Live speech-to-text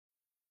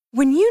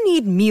When you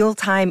need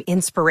mealtime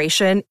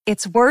inspiration,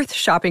 it's worth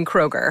shopping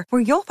Kroger,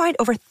 where you'll find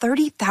over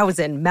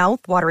 30,000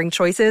 mouth-watering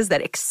choices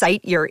that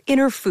excite your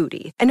inner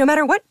foodie. And no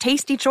matter what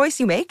tasty choice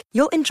you make,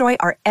 you'll enjoy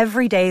our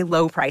everyday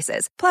low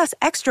prices, plus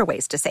extra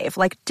ways to save,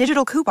 like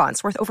digital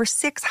coupons worth over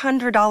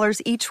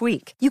 $600 each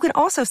week. You can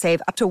also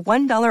save up to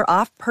 $1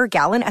 off per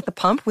gallon at the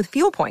pump with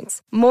fuel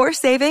points. More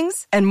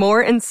savings and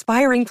more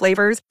inspiring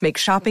flavors make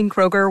shopping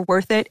Kroger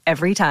worth it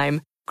every time.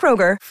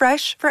 Kroger,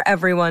 fresh for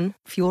everyone.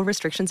 Fuel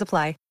restrictions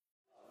apply.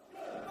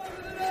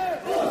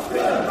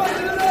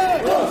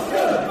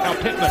 Now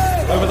Pittman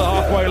over the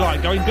halfway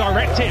line, going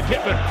direct here.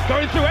 Pittman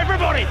going through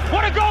everybody.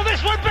 What a goal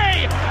this would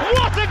be!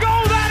 What a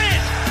goal that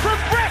is from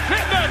Brett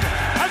Pittman!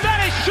 And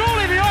that is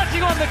surely the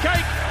icing on the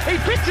cake. He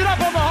picked it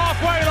up on the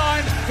halfway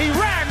line. He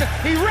ran,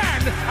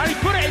 and he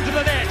put it into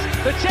the net.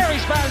 The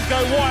Cherries fans go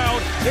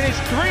wild. It is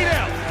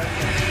 3-0.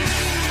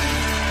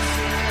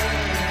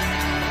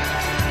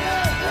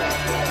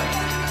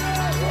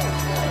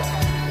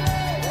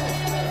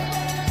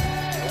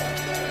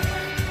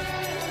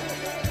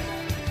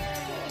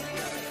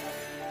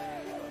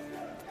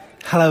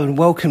 Hello and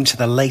welcome to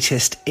the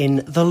latest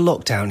in the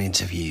lockdown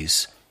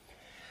interviews.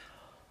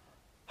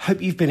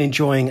 Hope you've been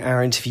enjoying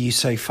our interview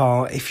so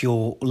far. If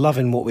you're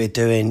loving what we're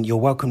doing, you're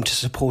welcome to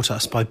support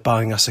us by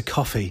buying us a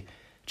coffee.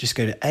 Just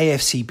go to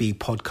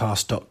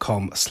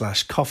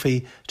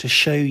afcbpodcast.com/coffee to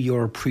show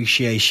your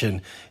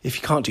appreciation. If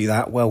you can't do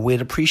that, well, we'd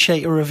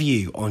appreciate a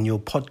review on your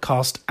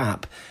podcast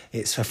app.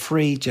 It's for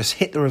free. Just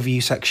hit the review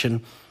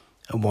section.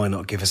 And why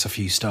not give us a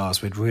few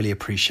stars? We'd really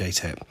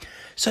appreciate it.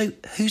 So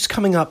who's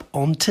coming up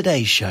on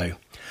today's show?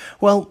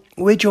 Well,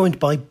 we're joined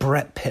by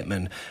Brett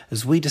Pittman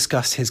as we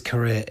discuss his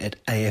career at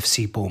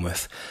AFC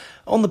Bournemouth.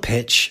 On the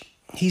pitch,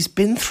 he's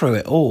been through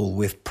it all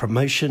with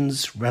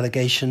promotions,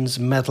 relegations,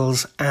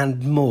 medals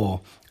and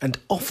more. And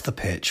off the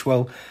pitch,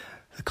 well,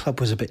 the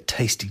club was a bit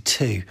tasty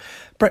too.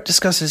 Brett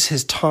discusses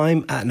his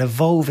time at an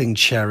evolving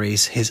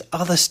Cherries, his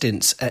other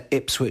stints at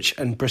Ipswich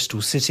and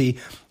Bristol City,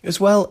 as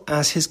well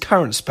as his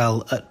current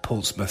spell at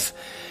Portsmouth.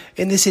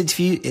 In this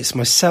interview, it's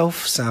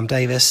myself, Sam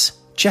Davis,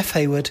 Jeff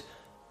Hayward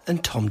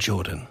and Tom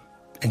Jordan.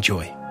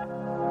 Enjoy.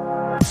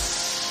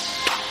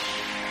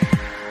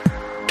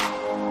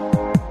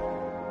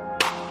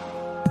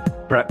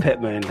 Brett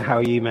Pittman, how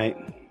are you, mate?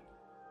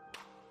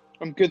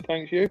 I'm good,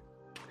 thanks. You?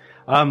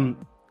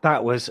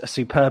 That was a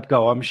superb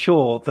goal. I'm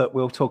sure that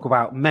we'll talk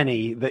about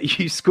many that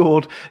you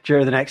scored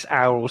during the next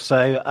hour or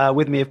so.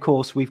 With me, of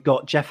course, we've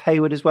got Jeff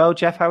Hayward as well.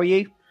 Jeff, how are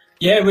you?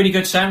 Yeah, really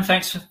good, Sam.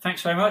 Thanks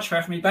very much for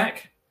having me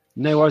back.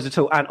 No worries at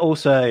all. And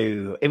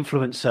also,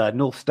 influencer,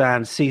 North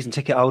Stand, season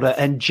ticket holder,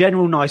 and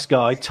general nice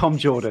guy, Tom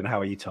Jordan.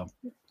 How are you, Tom?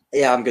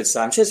 Yeah, I'm good,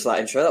 Sam. Cheers for that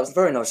intro. That was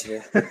very nice of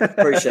you.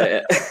 Appreciate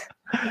it.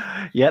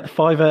 Yeah, the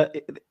fiver.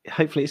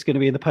 Hopefully it's going to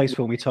be in the post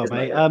for me, Tom,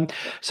 mate.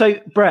 So,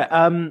 Brett,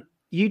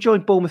 you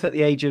joined Bournemouth at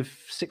the age of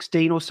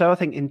 16 or so, I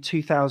think, in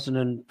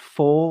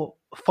 2004,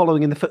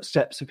 following in the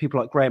footsteps of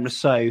people like Graham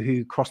Rousseau,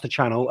 who crossed the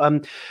channel.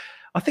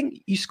 I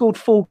think you scored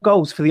 4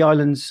 goals for the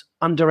island's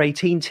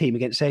under-18 team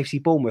against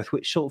AFC Bournemouth,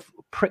 which sort of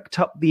pricked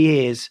up the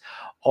ears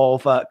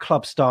of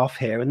club staff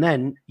here. And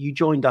then you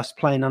joined us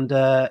playing in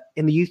the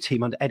youth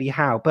team under Eddie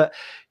Howe. But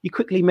you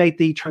quickly made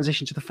the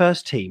transition to the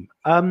first team.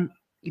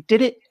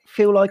 Did it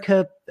feel like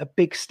a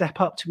big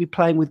step up to be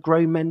playing with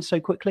grown men so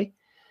quickly?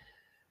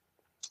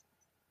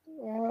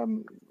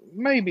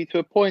 Maybe to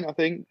a point, I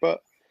think.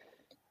 But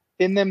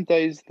in them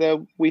days,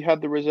 we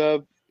had the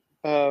reserve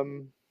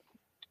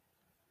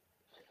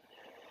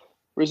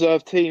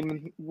team,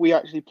 and we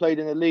actually played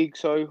in the league.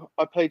 So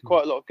I played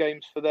quite a lot of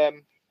games for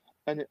them.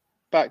 And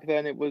back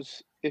then, it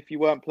was if you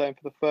weren't playing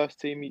for the first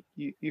team,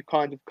 you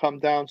kind of come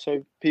down.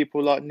 So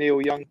people like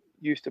Neil Young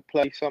used to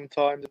play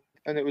sometimes,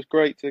 and it was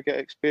great to get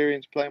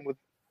experience playing with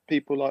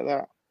people like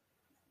that.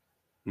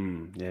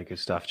 Yeah, good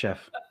stuff,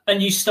 Jeff.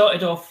 And you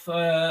started off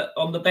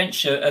on the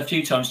bench a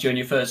few times during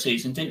your first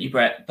season, didn't you,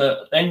 Brett?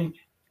 But then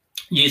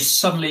you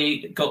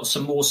suddenly got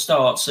some more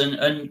starts.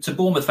 And to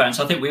Bournemouth fans,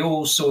 I think we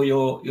all saw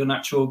your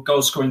natural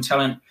goal-scoring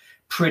talent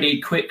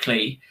pretty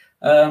quickly.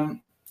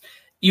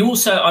 You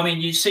also,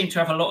 you seem to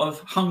have a lot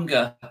of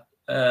hunger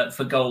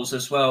for goals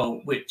as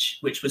well, which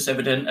was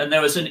evident. And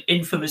there was an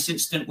infamous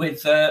incident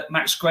with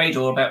Max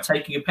Grador about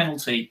taking a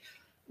penalty.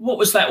 What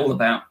was that all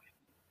about?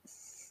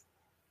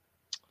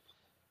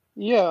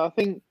 Yeah, I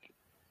think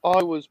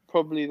I was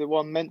probably the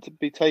one meant to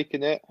be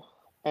taking it.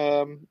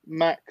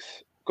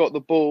 Max got the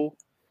ball,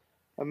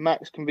 and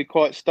Max can be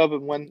quite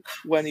stubborn when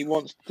he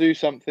wants to do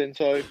something.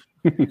 So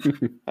we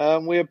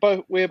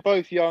were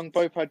both young,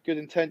 both had good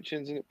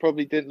intentions, and it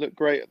probably didn't look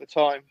great at the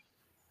time.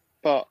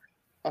 But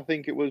I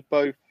think it was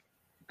both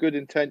good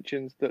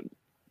intentions that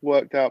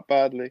worked out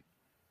badly.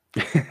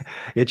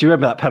 Yeah, do you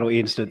remember that penalty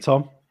incident,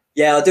 Tom?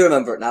 Yeah, I do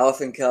remember it now. I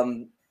think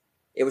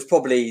it was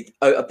probably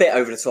a bit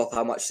over the top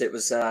how much it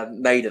was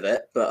made of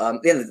it. But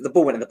at the end, the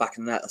ball went in the back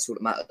of the net. That's all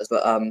that matters.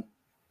 But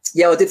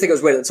yeah, I did think it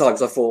was weird at the time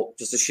because I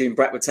just assumed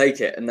Brett would take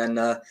it. And then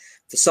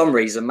for some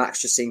reason, Max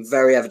just seemed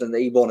very evident that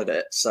he wanted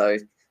it. So,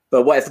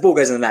 but if the ball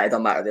goes in the net, it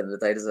doesn't matter at the end of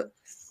the day, does it?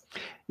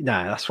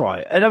 No, that's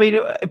right. And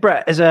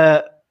Brett, as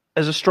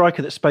as a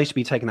striker that's supposed to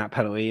be taking that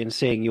penalty and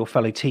seeing your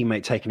fellow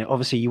teammate taking it,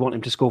 obviously you want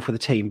him to score for the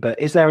team, but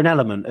is there an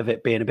element of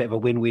it being a bit of a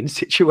win-win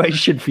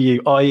situation for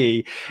you?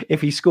 I.e.,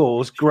 if he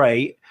scores,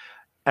 great,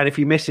 and if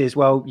he misses,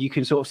 well, you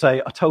can sort of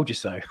say, "I told you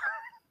so."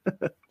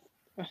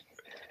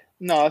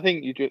 No, I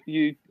think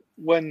you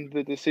when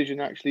the decision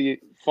actually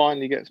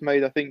finally gets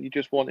made, I think you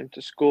just want him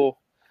to score.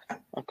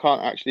 I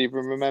can't actually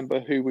even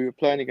remember who we were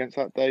playing against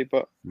that day,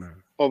 but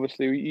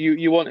obviously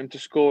you want him to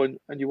score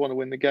and you want to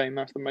win the game.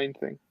 That's the main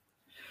thing.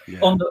 Yeah.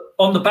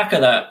 On the back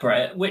of that,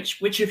 Brett,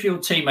 which of your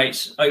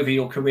teammates over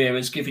your career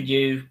has given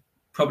you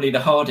probably the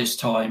hardest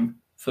time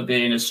for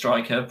being a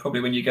striker, probably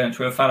when you're going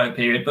through a fallow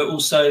period, but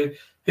also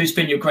who's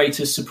been your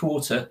greatest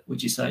supporter,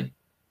 would you say?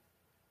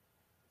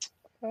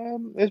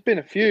 There's been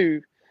a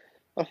few.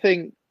 I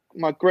think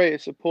my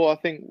greatest support,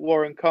 I think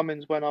Warren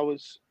Cummins, when I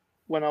was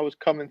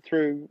coming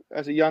through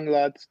as a young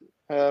lad,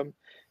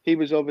 he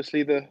was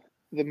obviously the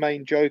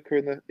main joker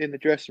in the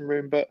dressing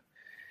room, but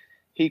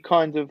he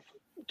kind of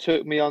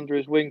took me under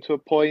his wing to a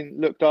point,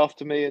 looked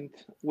after me, and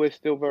we're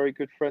still very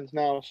good friends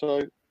now.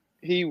 So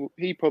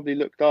he probably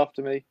looked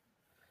after me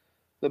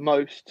the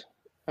most.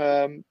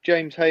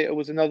 James Hayter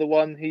was another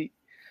one.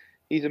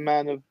 He's a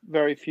man of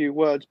very few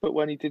words, but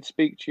when he did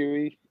speak to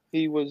you,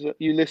 he was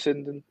you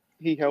listened, and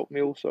he helped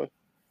me also.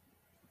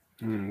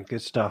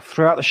 Good stuff.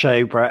 Throughout the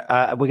show, Brett,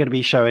 we're going to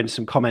be showing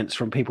some comments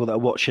from people that are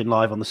watching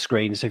live on the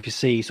screen. So if you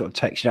see sort of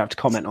text, you don't have to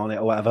comment on it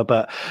or whatever.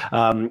 But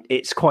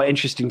it's quite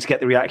interesting to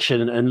get the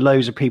reaction, and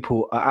loads of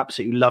people are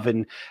absolutely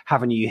loving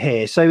having you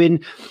here. So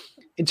in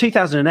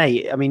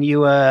 2008, I mean,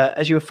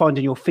 as you were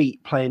finding your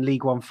feet playing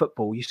League One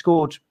football, you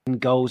scored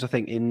goals, I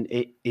think,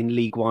 in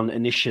League One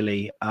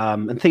initially,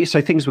 so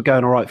things were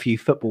going all right for you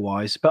football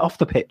wise. But off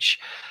the pitch,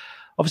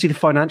 obviously, the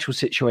financial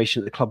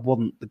situation at the club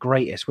wasn't the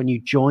greatest. When you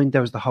joined,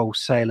 there was the whole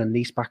sale and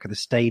lease back of the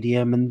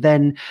stadium. And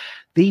then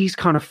these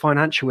kind of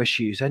financial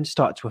issues then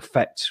started to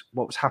affect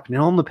what was happening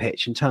on the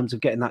pitch in terms of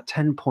getting that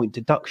 10-point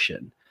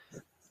deduction.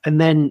 And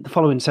then the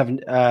following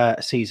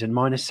season,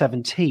 minus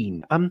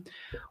 17.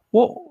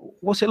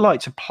 What's it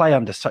like to play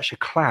under such a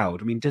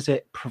cloud? I mean, does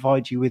it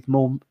provide you with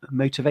more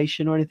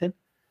motivation or anything?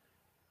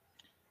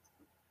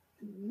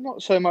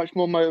 Not so much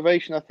more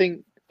motivation. I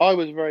think I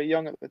was very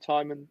young at the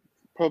time and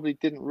probably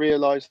didn't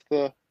realise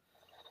the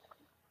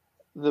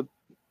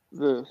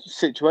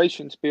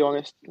situation, to be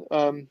honest.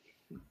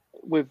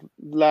 With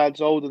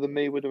lads older than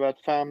me would have had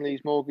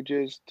families,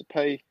 mortgages to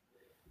pay.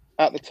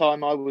 At the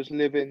time, I was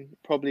living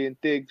probably in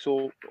digs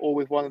or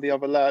with one of the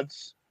other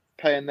lads,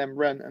 paying them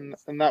rent,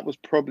 and that was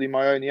probably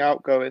my only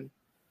outgoing.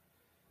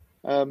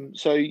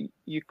 So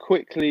you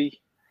quickly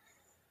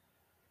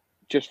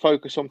just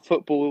focus on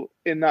football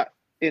in that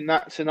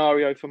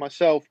scenario for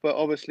myself, but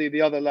obviously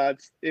the other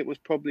lads, it was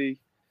probably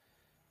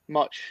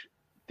much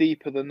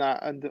deeper than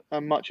that and a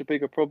much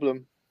bigger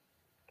problem.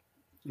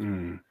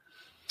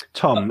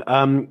 Tom,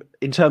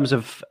 in terms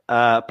of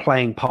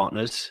playing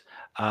partners,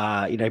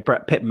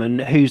 Brett Pitman,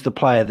 who's the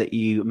player that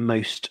you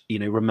most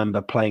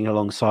remember playing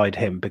alongside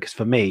him? Because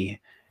for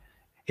me,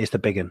 it's the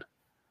big one.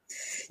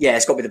 Yeah,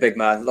 it's got to be the big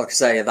man. Like I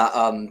say,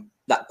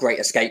 that Great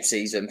Escape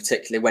season,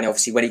 particularly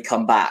when he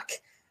come back,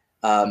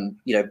 I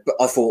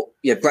thought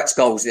Brett's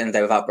goals, at the end of the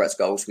day, without Brett's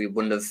goals, we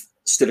wouldn't have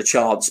stood a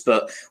chance.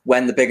 But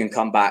when the big one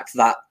come back,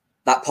 that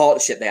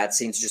partnership they had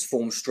seemed to just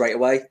form straight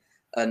away.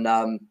 And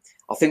I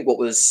think what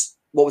was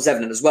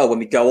evident as well when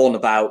we go on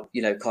about,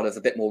 kind of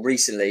a bit more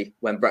recently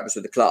when Brett was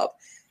with the club,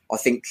 I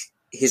think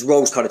his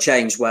roles kind of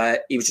changed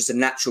where he was just a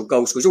natural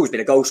goal scorer. He's always been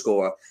a goal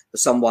scorer, but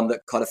someone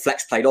that kind of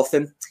flex played off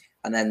him.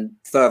 And then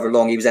further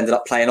along, he was ended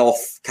up playing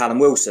off Callum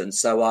Wilson.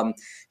 So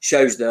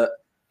shows that,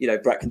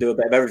 Brett can do a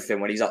bit of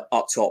everything when he's up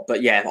top.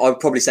 But yeah, I would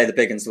probably say the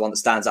big one's the one that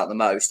stands out the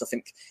most. I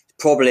think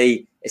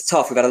probably it's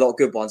tough. We've had a lot of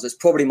good ones. It's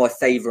probably my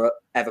favourite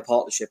ever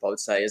partnership, I would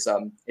say, is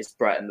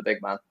Brett and the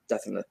big man,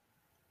 definitely.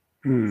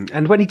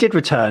 And when he did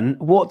return,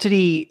 what did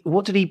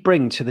he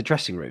bring to the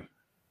dressing room?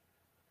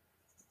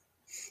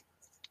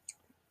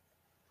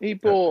 He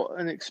brought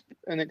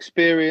an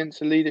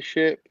experience, a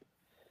leadership.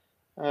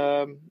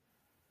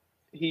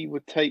 He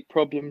would take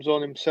problems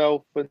on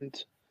himself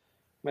and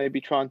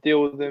maybe try and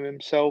deal with them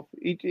himself.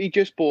 He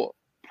just brought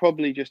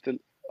probably just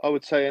I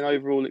would say an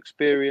overall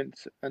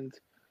experience and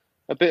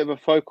a bit of a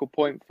focal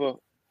point for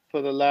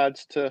the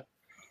lads to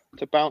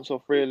bounce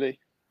off, really.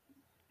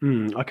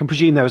 I can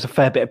presume there was a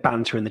fair bit of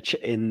banter in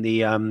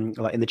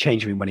the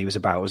changing room when he was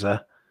about, was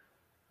there?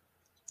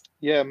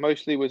 Yeah,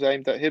 mostly was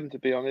aimed at him, to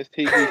be honest.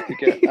 He used to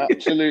get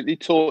absolutely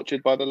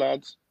tortured by the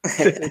lads.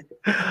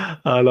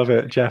 I love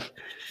it, Jeff.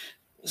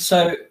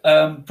 So,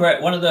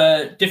 Brett, one of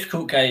the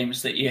difficult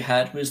games that you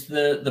had was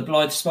the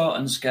Blythe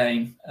Spartans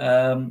game.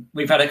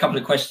 We've had a couple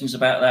of questions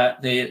about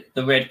that,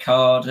 the red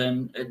card,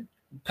 and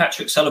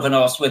Patrick Sullivan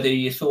asked whether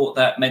you thought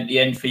that meant the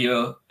end for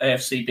your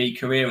AFCB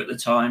career at the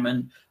time,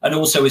 and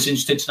also was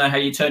interested to know how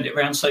you turned it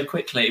around so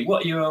quickly.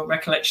 What are your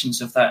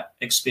recollections of that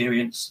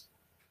experience?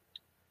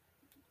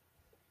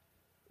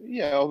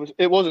 Yeah,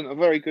 it wasn't a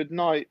very good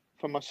night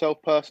for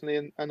myself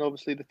personally, and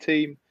obviously the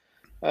team.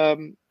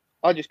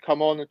 I just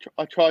come on and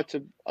I tried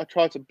to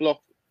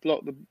block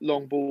the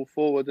long ball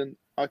forward, and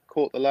I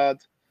caught the lad.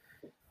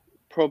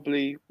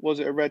 Probably, was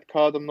it a red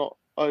card? I'm not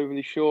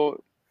overly sure.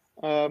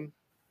 And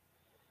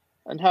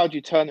how do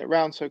you turn it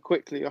around so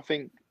quickly? I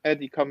think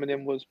Eddie coming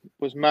in was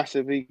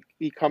massive.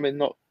 He come in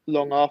not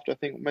long after, I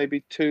think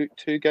maybe two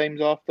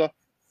games after.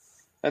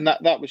 And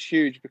that was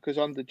huge, because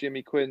under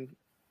Jimmy Quinn,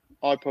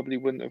 I probably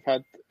wouldn't have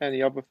had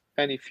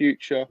any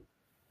future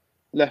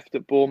left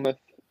at Bournemouth,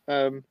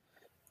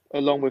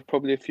 along with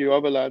probably a few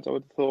other lads, I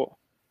would have thought.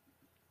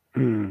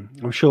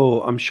 I'm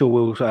sure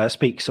we'll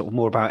speak sort of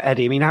more about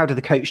Eddie. I mean, how did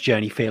the coach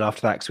journey feel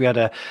after that? Because we had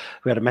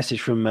a message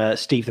from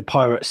Steve the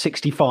Pirate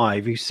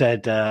 65 who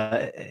said,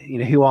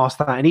 who asked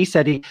that, and he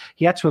said he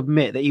had to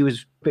admit that he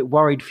was a bit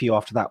worried for you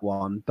after that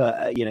one,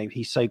 but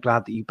he's so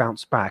glad that you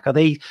bounced back. Are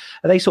they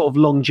sort of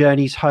long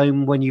journeys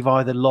home when you've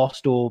either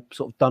lost or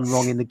sort of done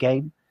wrong in the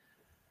game?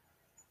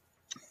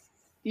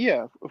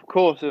 Yeah, of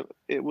course.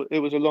 It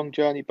was a long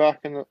journey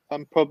back, and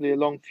probably a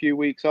long few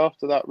weeks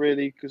after that,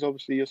 really, because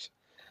obviously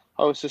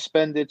I was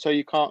suspended, so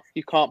you can't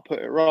put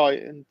it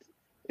right, and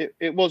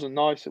it wasn't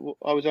nice.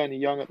 I was only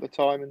young at the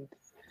time and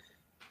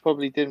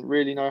probably didn't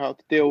really know how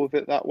to deal with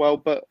it that well.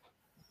 But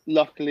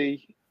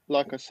luckily,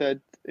 like I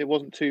said, it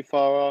wasn't too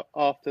far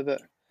after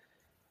that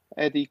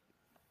Eddie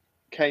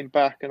came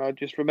back, and I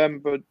just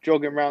remember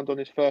jogging around on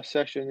his first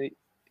session.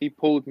 He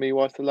pulled me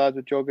whilst the lads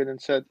were jogging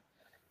and said,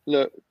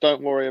 "Look,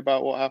 don't worry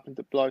about what happened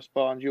at Blythe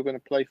Barnes. You're going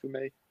to play for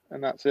me,"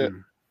 and that's it.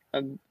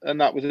 And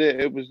that was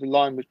it. It was, the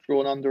line was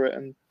drawn under it,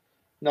 and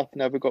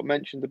nothing ever got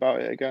mentioned about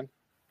it again.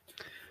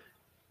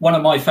 One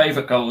of my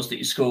favourite goals that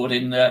you scored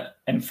in the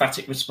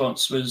emphatic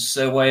response was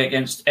away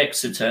against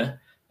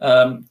Exeter.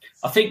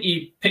 I think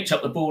you picked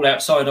up the ball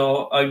outside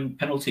our own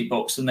penalty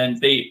box and then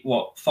beat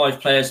 5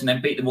 players and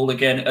then beat them all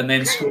again and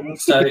then scored.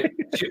 So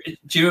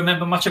do you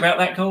remember much about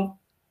that goal?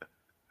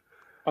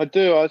 I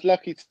do. I was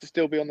lucky to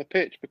still be on the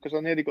pitch, because I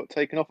nearly got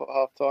taken off at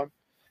half time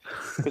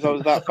because I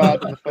was that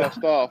bad in the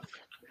first half.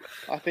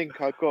 I think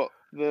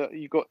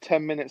you got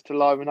 10 minutes to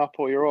liven up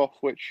or you're off,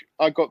 which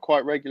I got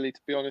quite regularly, to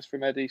be honest,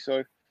 from Eddie.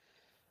 So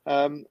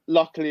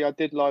luckily I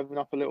did liven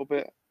up a little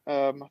bit.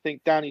 I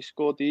think Danny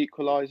scored the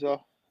equaliser,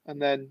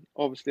 and then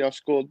obviously I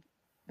scored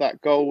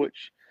that goal,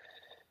 which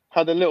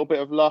had a little bit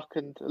of luck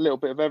and a little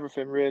bit of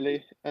everything,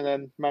 really, and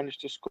then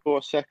managed to score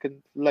a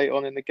second late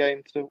on in the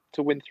game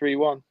to win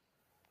 3-1.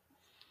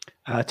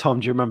 Tom,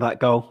 do you remember that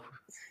goal?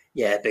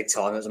 Yeah, big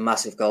time. It was a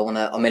massive goal, wasn't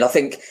it? I mean, I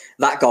think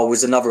that goal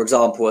was another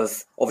example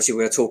of, obviously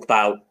we're going to talk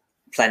about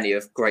plenty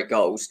of great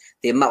goals.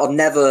 I've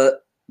never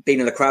been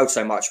in the crowd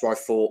so much where I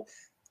thought,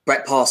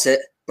 Brett, pass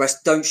it, Brett,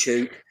 don't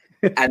shoot,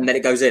 and then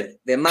it goes in.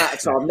 The amount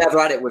of time, I've never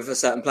had it with a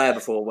certain player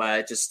before,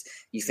 where just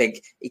you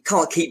think he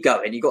can't keep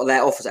going, you got to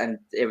let it off, and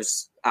it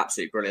was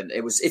absolutely brilliant.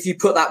 It was, if you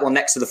put that one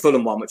next to the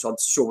Fulham one, which I'm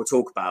sure we'll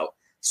talk about,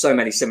 so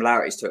many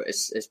similarities to it.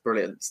 It's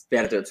brilliant. To be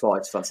able to do it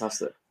twice, it's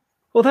fantastic.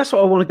 Well, that's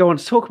what I want to go on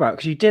to talk about,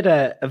 because you did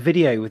a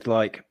video with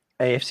like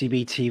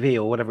AFCB TV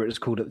or whatever it was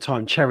called at the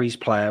time, Cherries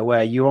Player,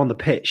 where you're on the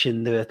pitch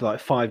in the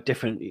like 5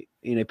 different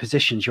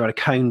positions. You had a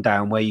cone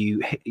down where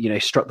you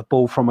struck the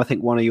ball from. I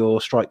think one of your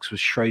strikes was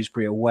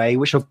Shrewsbury away,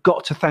 which I've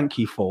got to thank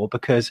you for,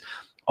 because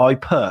I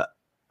put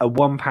a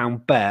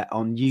 £1 bet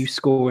on you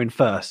scoring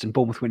first and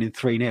Bournemouth winning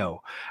 3-0,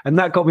 and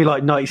that got me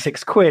like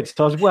 96 quid.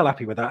 So I was well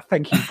happy with that.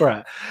 Thank you,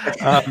 Brett.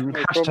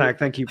 Hashtag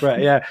thank you,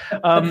 Brett. Yeah.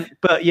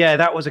 But yeah,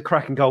 that was a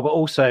cracking goal. But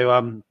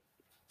also,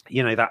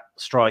 that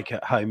strike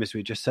at home, as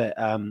we just said,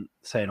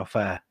 saying off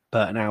air,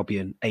 Burton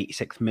Albion,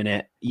 86th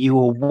minute, you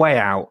were way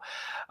out.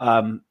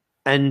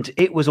 And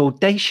it was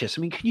audacious.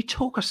 I mean, can you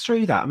talk us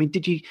through that? I mean,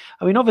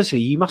 obviously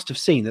you must have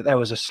seen that there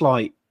was a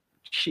slight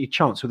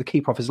chance with the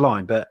keeper off his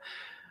line, but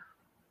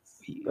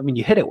I mean,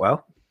 you hit it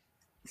well.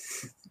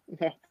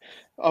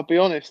 I'll be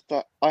honest,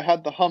 I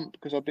had the hump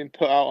because I've been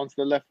put out onto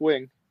the left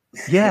wing.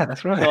 Yeah,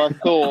 that's right. So I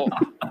thought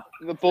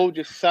the ball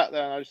just sat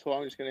there, and I just thought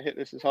I'm just going to hit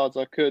this as hard as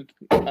I could.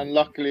 And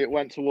luckily it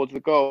went towards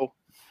the goal.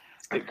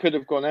 It could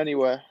have gone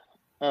anywhere.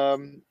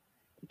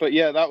 But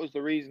yeah, that was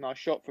the reason I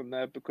shot from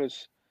there,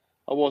 because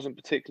I wasn't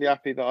particularly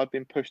happy that I'd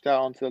been pushed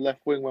out onto the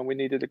left wing when we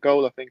needed a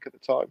goal, I think, at the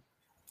time.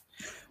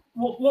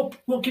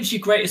 What gives you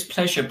greatest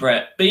pleasure,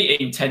 Brett?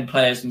 Beating 10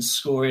 players and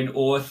scoring,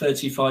 or a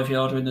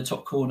 35-yarder in the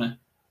top corner?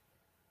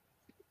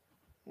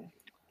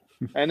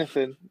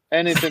 Anything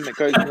that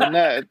goes in the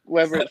net,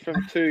 whether it's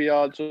from 2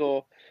 yards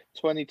or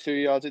 22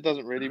 yards, it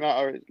doesn't really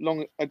matter. As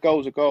long as a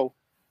goal's a goal.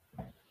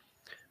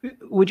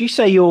 Would you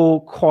say you're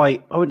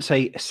quite, I wouldn't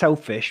say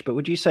selfish, but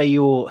would you say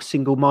you're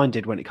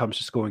single-minded when it comes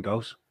to scoring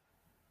goals?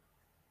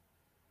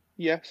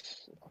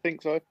 Yes, I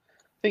think so. I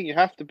think you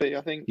have to be.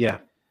 I think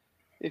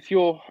if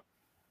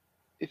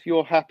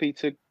you're happy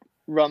to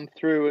run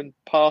through and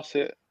pass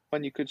it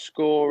when you could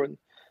score, and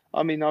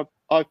I mean,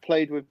 I've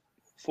played with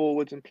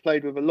forwards and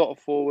played with a lot of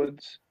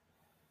forwards,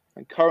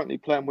 and currently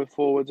playing with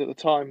forwards at the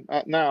time.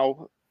 At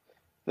now,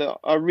 that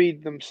I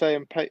read them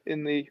saying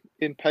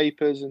in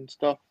papers and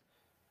stuff,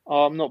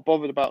 I'm not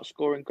bothered about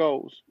scoring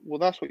goals. Well,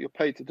 that's what you're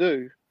paid to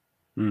do.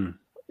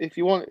 If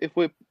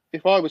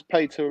I was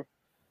paid to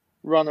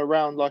run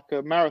around like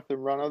a marathon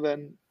runner,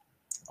 then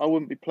I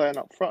wouldn't be playing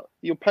up front.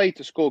 You're paid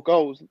to score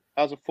goals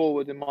as a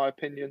forward, in my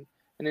opinion,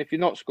 And if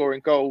you're not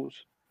scoring goals,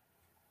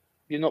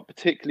 you're not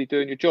particularly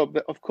doing your job.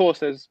 But of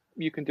course,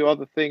 you can do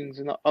other things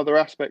and other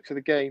aspects of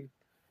the game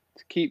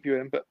to keep you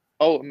in. But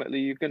ultimately,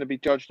 you're going to be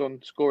judged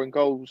on scoring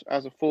goals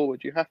as a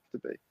forward. You have to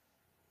be.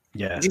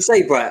 Yeah. Would you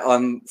say, Brett,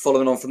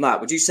 following on from that,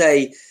 would you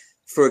say,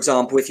 for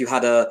example, if you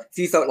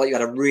felt like you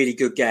had a really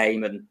good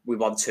game and we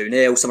won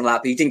 2-0, something like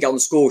that, but you didn't get on the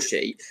score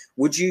sheet,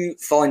 would you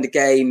find the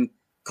game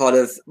kind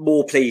of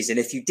more pleasing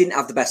if you didn't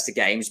have the best of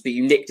games, but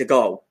you nicked a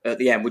goal at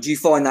the end? Would you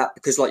find that,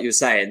 because like you were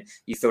saying,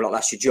 you feel like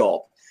that's your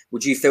job?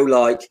 Would you feel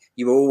like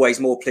you were always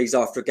more pleased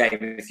after a game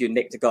if you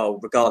nicked a goal,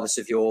 regardless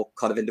of your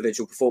kind of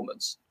individual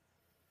performance?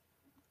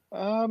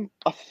 I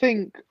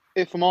think,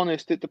 if I'm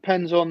honest, it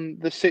depends on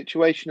the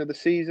situation of the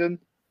season.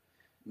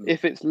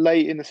 If it's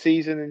late in the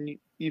season and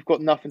you've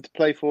got nothing to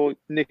play for,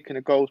 nicking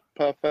a goal's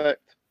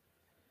perfect.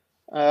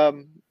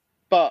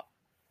 But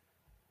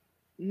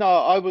no,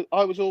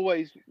 I was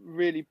always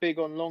really big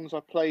on, long as I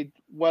played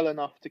well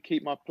enough to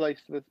keep my place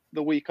for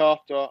the week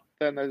after,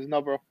 then there's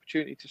another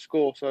opportunity to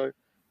score. So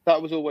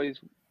that was always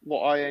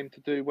what I aimed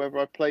to do, whether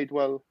I played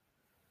well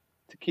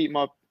to keep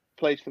my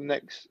place for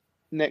the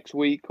next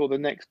week or the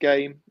next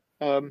game.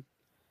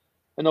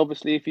 And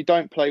obviously, if you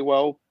don't play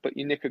well, but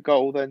you nick a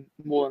goal, then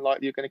more than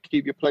likely you're going to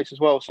keep your place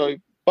as well. So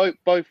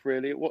both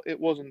really. It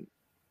wasn't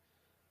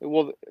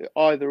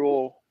either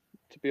or,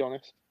 to be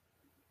honest.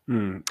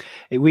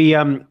 We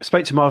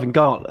spoke to Marvin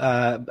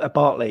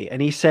Bartley,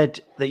 and he said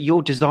that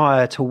your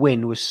desire to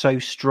win was so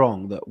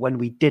strong that when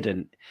we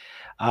didn't,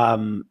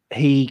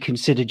 he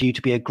considered you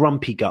to be a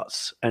grumpy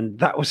guts, and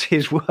that was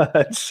his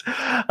words.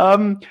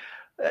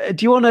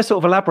 Do you want to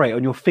sort of elaborate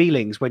on your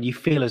feelings when you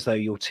feel as though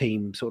your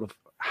team sort of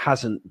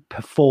hasn't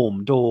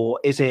performed, or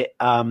is it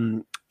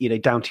down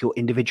to your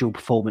individual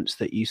performance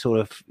that you sort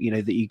of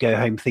that you go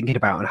home thinking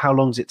about, and how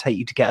long does it take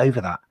you to get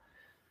over that?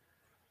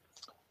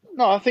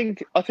 No, I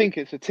think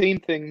it's a team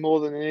thing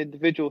more than an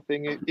individual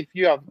thing. If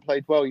you haven't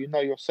played well, you know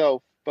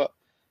yourself. But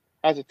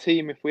as a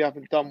team, if we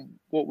haven't done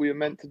what we were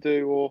meant to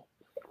do, or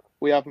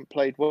we haven't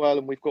played well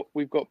and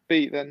we've got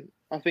beat, then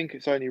I think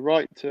it's only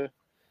right to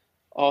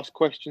ask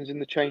questions in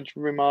the change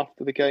room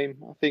after the game.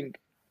 I think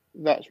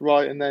that's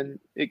right, and then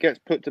it gets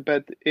put to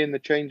bed in the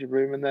changing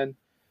room, and then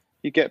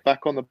you get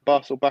back on the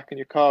bus or back in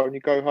your car and you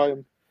go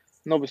home.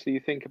 And obviously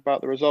you think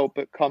about the result,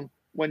 but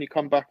when you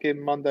come back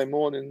in Monday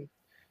morning,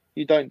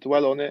 you don't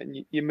dwell on it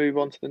and you move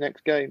on to the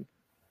next game.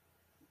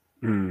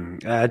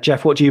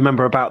 Jeff, what do you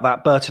remember about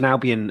that Burton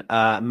Albion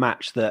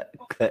match that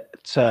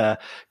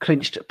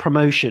clinched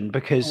promotion?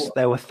 Because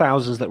there were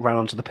thousands that ran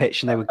onto the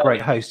pitch and they were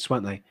great hosts,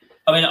 weren't they?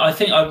 I mean, I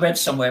think I read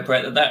somewhere,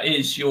 Brett, that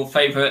is your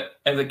favourite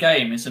ever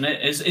game, isn't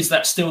it? Is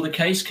that still the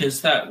case?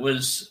 Because that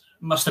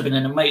must have been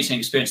an amazing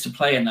experience to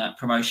play in that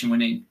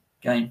promotion-winning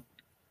game.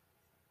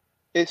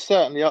 It's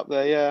certainly up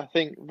there, yeah. I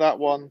think that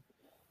one,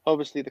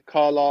 obviously the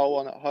Carlisle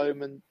one at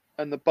home and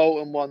the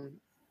Bolton one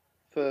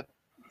for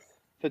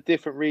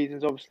different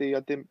reasons. Obviously, I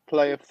didn't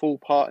play a full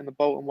part in the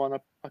Bolton one.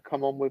 I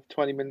come on with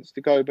 20 minutes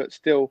to go, but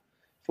still,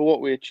 for what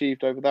we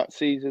achieved over that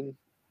season,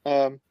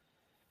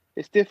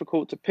 it's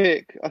difficult to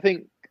pick. I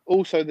think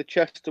also the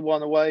Chester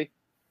one away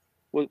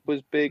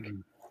was big,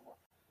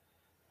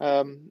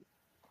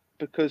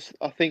 because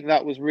I think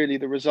that was really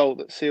the result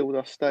that sealed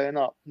us staying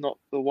up, not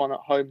the one at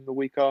home the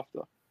week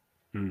after.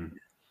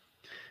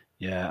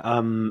 Yeah,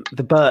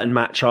 the Burton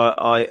match,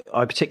 I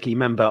particularly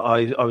remember.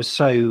 I was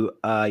so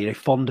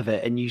fond of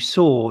it, and you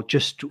saw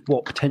just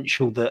what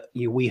potential that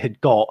we had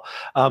got.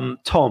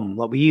 Tom,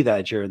 were you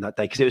there during that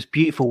day? Because it was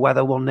beautiful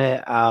weather, wasn't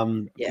it?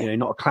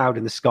 Not a cloud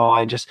in the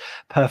sky, and just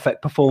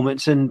perfect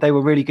performance. And they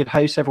were really good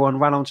hosts. Everyone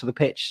ran onto the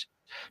pitch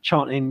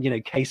chanting,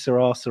 "Que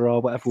sera, sera,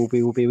 whatever will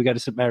be, will be. We go to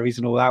St Mary's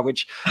and all that,"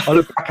 which I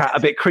look back at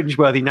a bit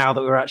cringeworthy now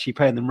that we're actually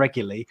playing them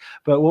regularly.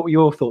 But what were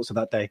your thoughts of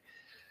that day?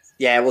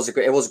 Yeah, it was a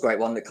great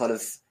one. That kind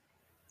of,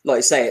 like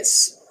you say,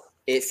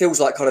 it feels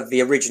like kind of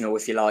the original,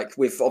 if you like.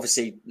 We've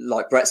obviously,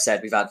 like Brett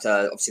said, we've had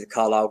obviously the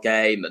Carlisle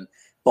game and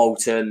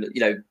Bolton,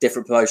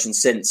 different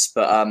promotions since.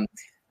 But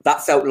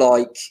that felt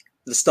like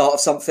the start of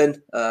something.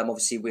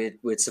 Obviously,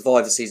 we'd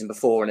survived the season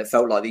before, and it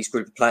felt like these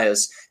group of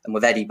players, and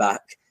with Eddie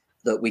back,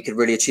 that we could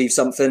really achieve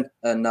something.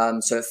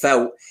 And so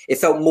it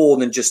felt more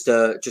than just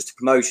a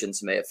promotion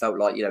to me. It felt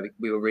like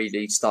we were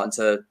really starting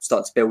to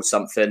build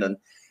something. And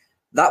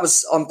that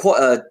was, I'm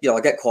quite I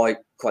get quite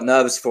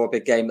nervous for a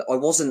big game.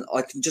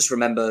 I can just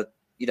remember,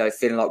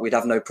 feeling like we'd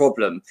have no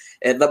problem.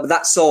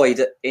 That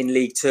side in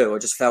League Two, I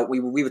just felt we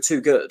were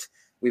too good.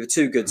 We were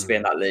too good to be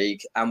in that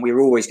league, and we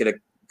were always going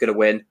to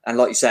win. And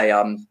like you say,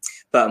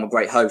 Burton were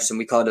great hosts, and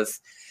we kind of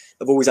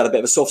have always had a bit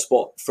of a soft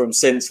spot from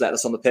since letting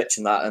us on the pitch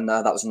and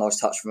that was a nice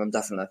touch from them,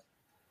 definitely.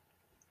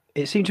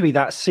 It seemed to be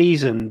that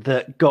season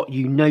that got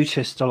you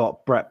noticed a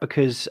lot, Brett,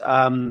 because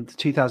the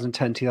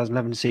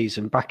 2010-2011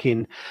 season, back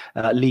in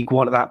League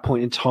One at that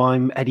point in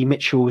time, Eddie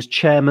Mitchell was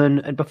chairman.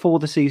 And before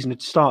the season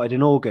had started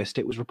in August,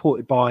 it was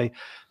reported by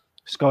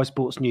Sky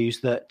Sports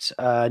News that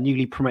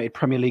newly promoted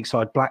Premier League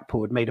side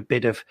Blackpool had made a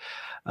bid of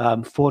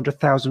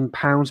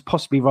 £400,000,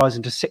 possibly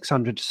rising to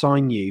 600 to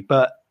sign you.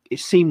 But it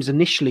seems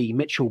initially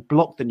Mitchell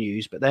blocked the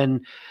news, but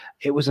then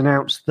it was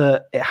announced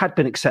that it had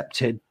been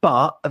accepted,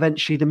 but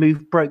eventually the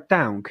move broke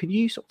down. Can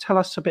you sort of tell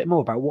us a bit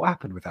more about what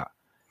happened with that?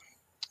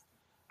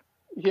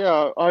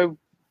 Yeah, I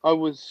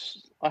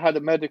had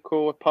a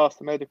medical. I passed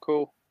the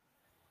medical.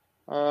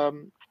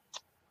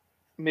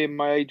 Me and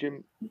my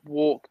agent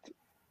walked.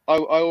 I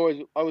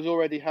was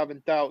already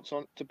having doubts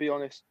on, to be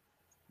honest,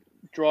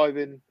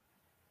 driving.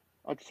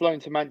 I'd flown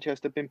to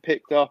Manchester, been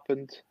picked up,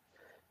 and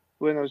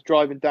when I was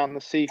driving down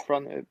the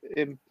seafront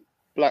in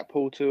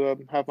Blackpool to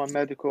have my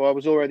medical, I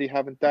was already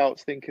having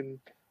doubts, thinking,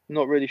 I'm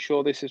not really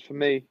sure this is for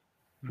me.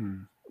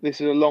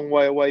 This is a long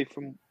way away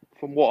from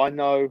what I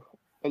know,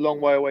 a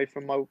long way away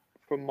from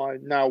my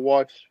now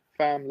wife's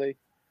family.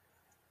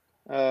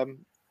 The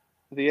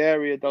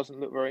area doesn't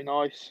look very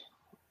nice.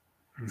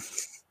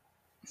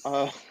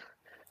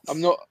 I'm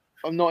not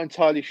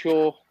entirely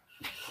sure.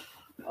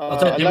 I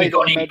don't think we've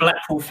got any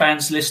Blackpool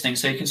fans listening,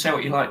 so you can say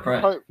what you like,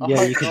 Brett.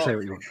 You can say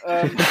what you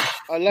want.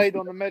 I laid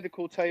on the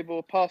medical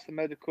table, passed the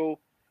medical.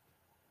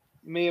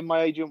 Me and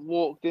my agent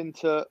walked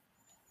into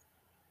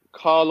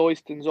Carl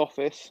Oyston's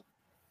office,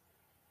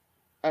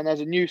 and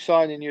as a new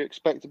signing, you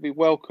expect to be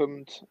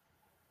welcomed,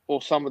 or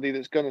somebody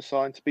that's going to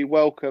sign to be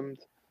welcomed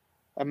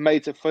and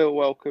made to feel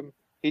welcome.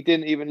 He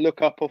didn't even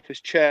look up off his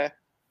chair,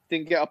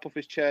 didn't get up off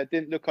his chair,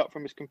 didn't look up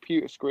from his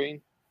computer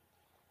screen.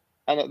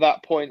 And at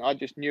that point, I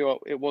just knew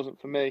it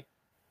wasn't for me.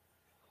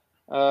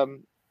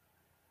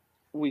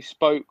 We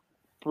spoke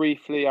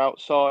briefly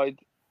outside.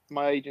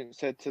 My agent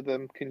said to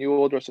them, "Can you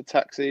order us a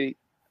taxi?"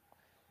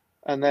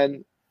 And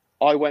then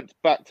I went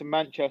back to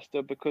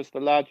Manchester because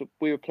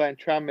we were playing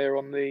Tranmere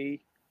on the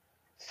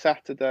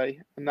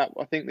Saturday, and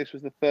I think this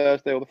was the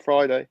Thursday or the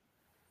Friday.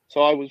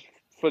 So I was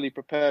fully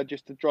prepared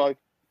just to drive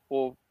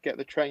or get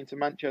the train to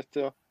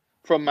Manchester,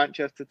 from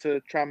Manchester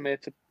to Tranmere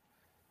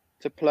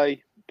to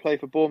play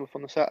for Bournemouth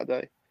on the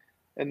Saturday.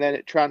 And then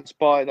it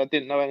transpired, I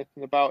didn't know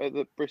anything about it,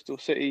 that Bristol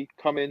City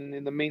come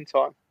in the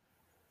meantime.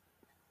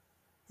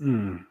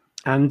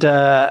 And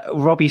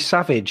Robbie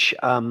Savage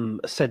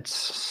said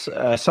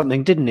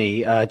something, didn't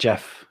he,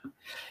 Jeff?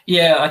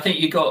 Yeah, I think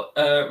you got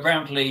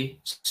roundly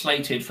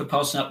slated for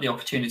passing up the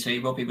opportunity.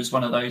 Robbie was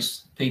one of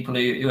those people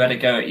who had a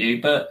go at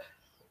you. But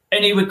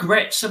any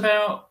regrets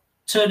about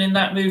turning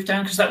that move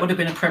down? Because that would have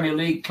been a Premier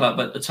League club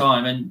at the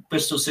time, and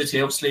Bristol City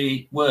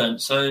obviously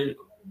weren't. So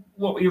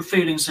what were your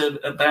feelings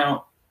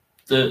about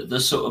the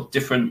sort of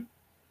different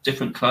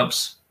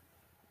clubs?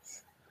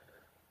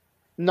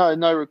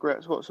 No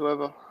regrets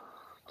whatsoever.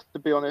 To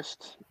be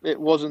honest, it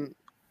wasn't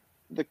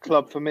the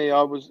club for me.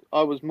 I was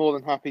more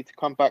than happy to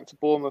come back to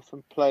Bournemouth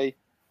and play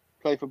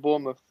for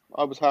Bournemouth.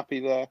 I was happy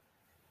there.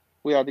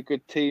 We had a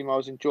good team. I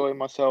was enjoying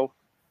myself,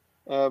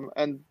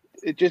 and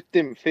it just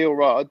didn't feel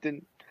right.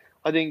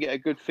 I didn't get a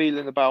good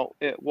feeling about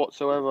it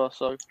whatsoever.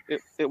 So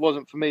it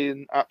wasn't for me,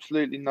 and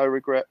absolutely no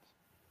regret.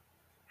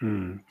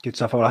 Good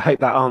stuff. Well, I hope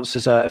that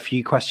answers a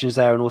few questions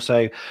there, and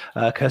also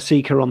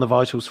Kersika on the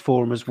Vitals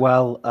forum as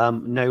well.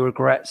 No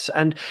regrets.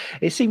 And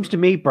it seems to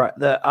me, Brett,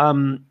 that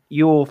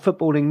your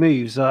footballing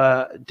moves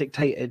are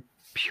dictated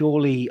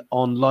purely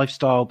on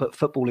lifestyle, but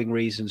footballing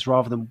reasons,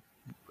 rather than,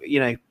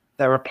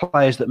 there are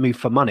players that move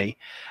for money.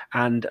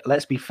 And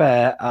let's be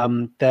fair,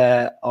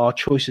 there are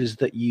choices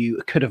that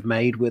you could have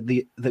made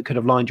that could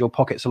have lined your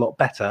pockets a lot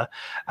better.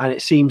 And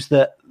it seems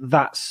that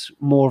that's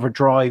more of a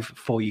drive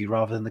for you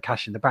rather than the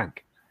cash in the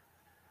bank.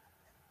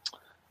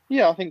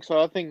 Yeah, I think so.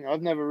 I think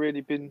I've never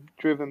really been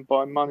driven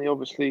by money.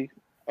 Obviously,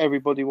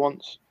 everybody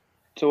wants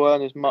to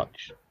earn as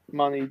much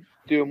money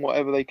doing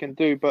whatever they can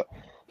do. But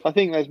I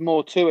think there's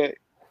more to it.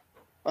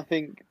 I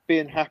think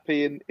being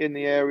happy in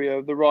the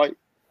area, the right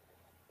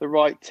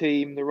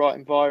team, the right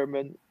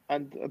environment,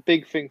 and a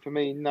big thing for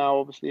me now,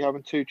 obviously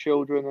having 2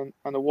 children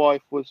and a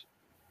wife, was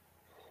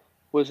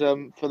for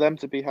them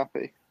to be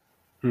happy.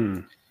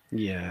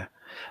 Yeah.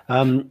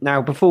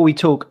 Now, before we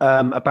talk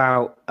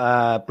about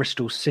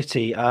Bristol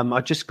City,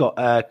 I just got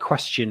a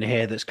question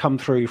here that's come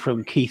through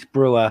from Keith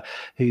Brewer,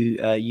 who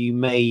you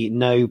may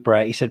know,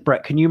 Brett. He said,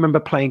 Brett, can you remember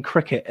playing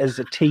cricket as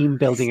a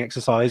team-building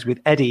exercise with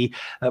Eddie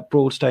at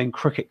Broadstone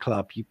Cricket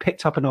Club? You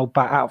picked up an old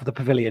bat out of the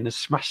pavilion and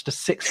smashed a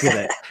 6 with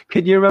it.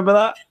 Can you remember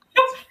that?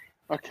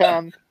 I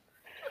can.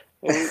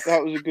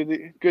 That was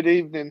a good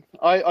evening.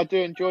 I do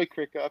enjoy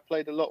cricket. I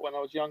played a lot when I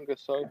was younger,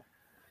 so...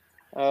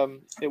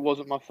 it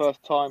wasn't my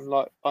first time,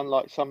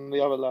 unlike some of the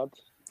other lads.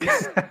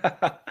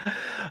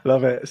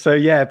 Love it. So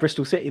yeah,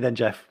 Bristol City then,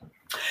 Jeff.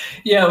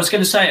 Yeah, I was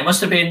going to say it must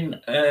have been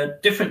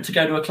different to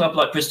go to a club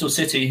like Bristol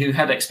City, who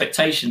had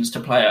expectations to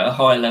play at a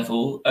high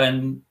level,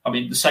 and I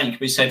mean the same can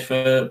be said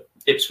for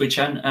Ipswich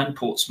and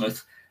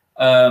Portsmouth,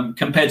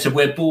 compared to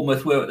where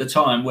Bournemouth were at the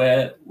time,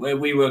 where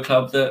we were a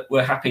club that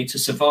were happy to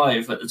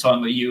survive at the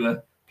time where you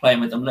were playing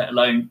with them, let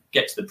alone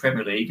get to the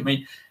Premier League. I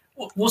mean,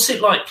 what's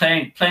it like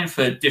playing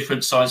for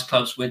different size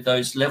clubs with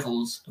those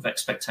levels of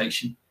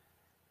expectation?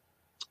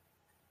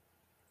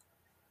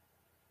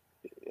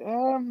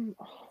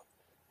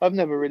 I've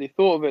never really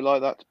thought of it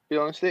like that, to be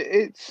honest.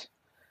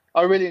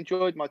 I really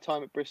enjoyed my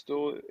time at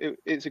Bristol.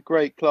 It's a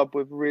great club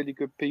with really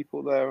good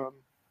people there.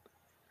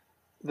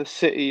 the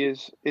city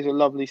is a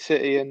lovely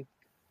city, and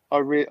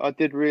I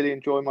did really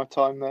enjoy my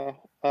time there.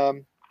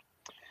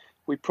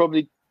 We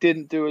probably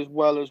didn't do as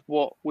well as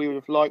what we would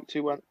have liked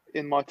to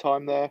in my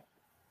time there,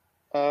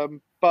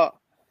 but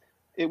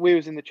we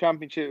was in the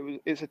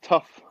Championship. It's a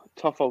tough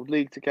old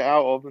league to get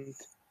out of, and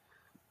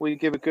we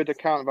give a good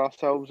account of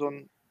ourselves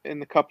in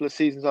the couple of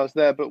seasons I was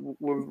there, but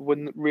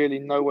we're really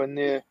nowhere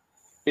near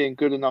being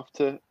good enough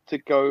to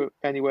go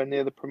anywhere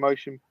near the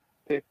promotion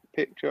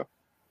picture.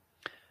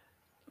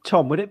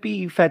 Tom, would it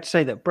be fair to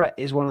say that Brett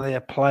is one of the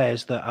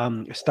players that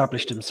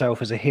established himself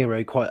as a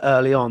hero quite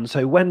early on?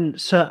 So when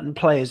certain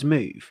players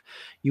move,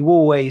 you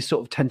always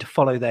sort of tend to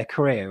follow their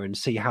career and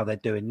see how they're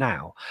doing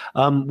now.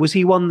 Was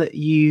he one that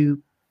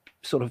you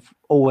sort of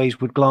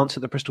always would glance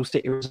at the Bristol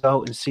City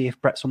result and see if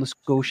Brett's on the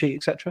score sheet,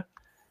 etc.?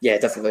 Yeah,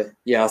 definitely.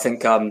 Yeah, I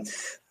think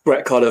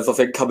Brett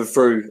coming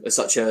through as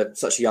such a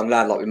young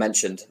lad, like we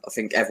mentioned, I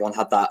think everyone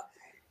had that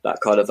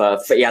kind of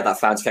that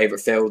fan's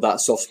favourite feel, that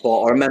soft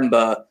spot. I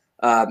remember,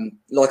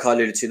 like I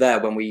alluded to there,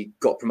 when we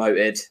got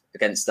promoted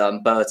against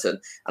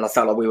Burton, and I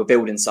felt like we were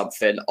building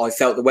something. I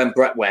felt that when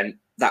Brett went,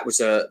 that was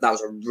a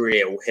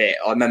real hit.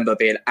 I remember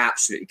being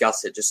absolutely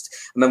gutted. I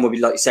remember,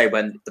 like you say,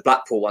 when the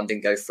Blackpool one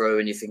didn't go through,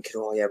 and you're thinking,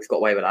 oh yeah, we've got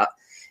away with that.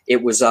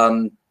 It was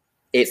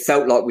it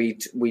felt like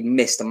we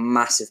missed a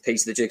massive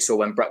piece of the jigsaw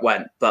when Brett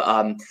went.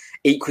 But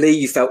equally,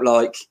 you felt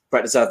like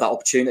Brett deserved that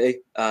opportunity.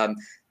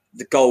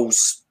 The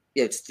goals,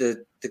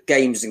 the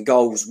games and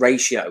goals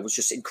ratio was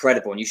just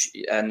incredible,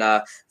 and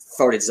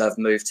thoroughly deserved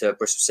the move to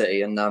Bristol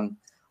City. And I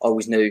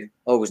always knew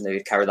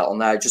he'd carry that on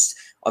there.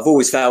 I've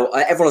always felt,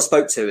 everyone I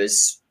spoke to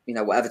is,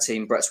 whatever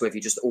team Brett's with,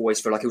 you just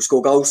always feel like he'll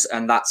score goals,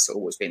 and that's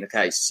always been the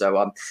case. So,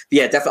 but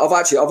yeah, definitely.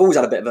 I've always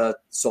had a bit of a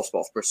soft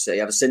spot for Bristol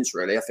City ever since,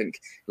 really. I think,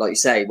 like you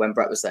say, when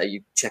Brett was there,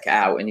 you check it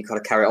out and you kind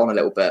of carry it on a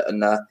little bit.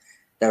 And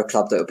they're a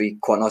club that would be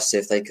quite nice to see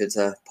if they could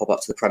pop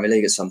up to the Premier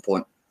League at some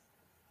point.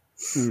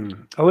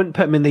 I wouldn't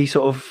put them in the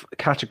sort of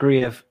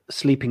category of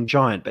sleeping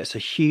giant, but it's a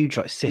huge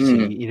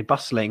city,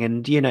 bustling,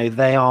 and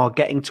they are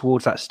getting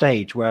towards that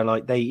stage where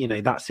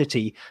that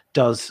city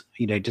does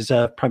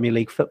deserve Premier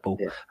League football.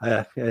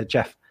 Yeah.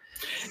 Jeff.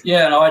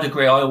 Yeah, and I'd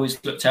agree. I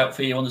always looked out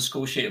for you on the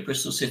score sheet at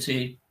Bristol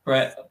City,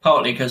 Brett,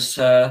 partly because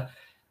I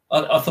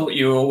thought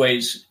you were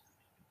always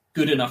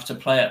good enough to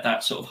play at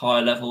that sort of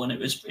higher level, and it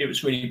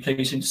was really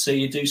pleasing to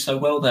see you do so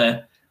well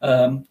there.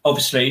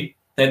 Obviously,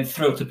 then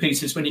thrilled to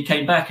pieces when you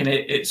came back, and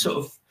it sort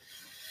of,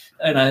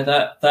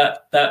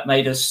 that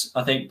made us,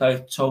 I think,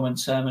 both Tom and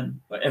Sam and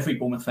every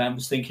Bournemouth fan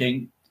was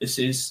thinking this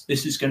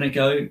is going to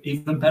go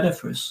even better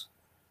for us.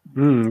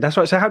 That's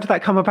right. So how did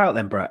that come about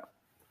then, Brett?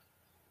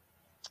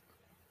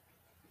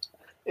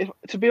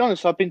 To be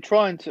honest, I've been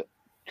trying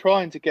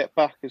to get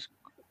back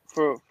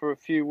for a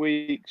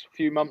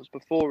few months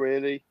before,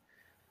 really,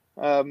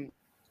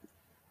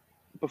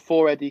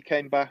 before Eddie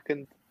came back,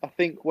 and I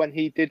think when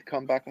he did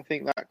come back, I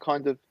think that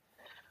kind of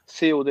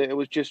sealed it. It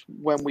was just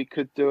when we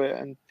could do it,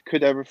 and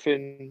could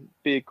everything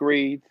be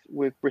agreed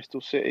with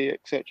Bristol City,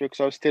 etc. Because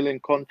I was still in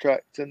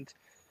contract, and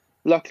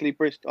luckily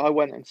I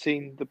went and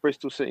seen the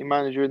Bristol City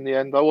manager in the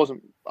end. I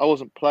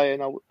wasn't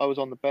playing. I was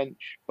on the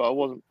bench, but I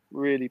wasn't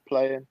really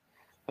playing.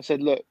 I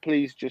said, look,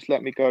 please just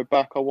let me go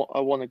back. I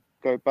want to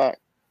go back.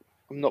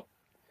 I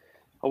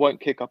won't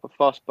kick up a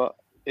fuss, but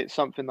it's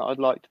something that I'd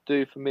like to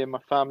do for me and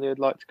my family. I'd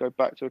like to go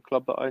back to a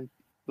club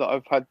that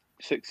I've had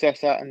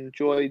success at and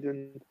enjoyed.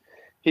 And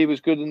he was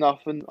good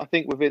enough. And I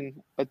think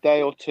within a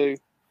day or two,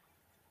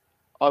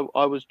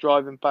 I was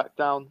driving back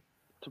down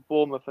to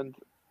Bournemouth, and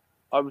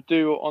I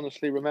do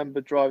honestly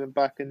remember driving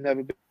back and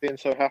never being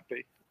so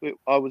happy.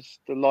 I was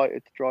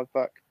delighted to drive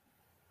back.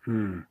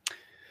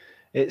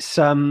 It's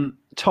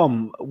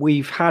Tom,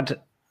 we've had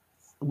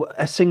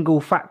a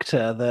single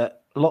factor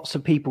that lots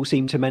of people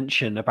seem to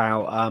mention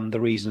about the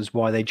reasons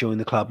why they join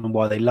the club and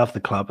why they love the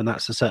club, and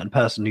that's a certain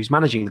person who's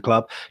managing the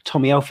club.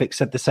 Tommy Elphick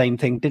said the same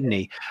thing, didn't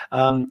he?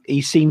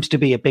 He seems to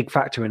be a big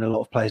factor in a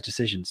lot of players'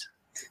 decisions.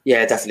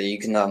 Yeah, definitely.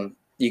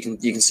 You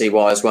can see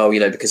why as well,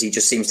 because he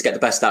just seems to get the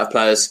best out of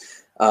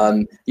players.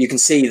 You can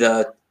see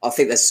I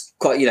think there's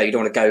quite, you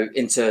don't want to go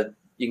into,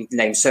 you can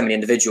name so many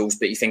individuals,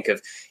 but you think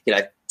of,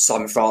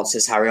 Simon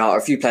Francis, Harry Arter,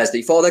 a few players that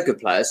you thought they're good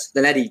players.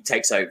 Then Eddie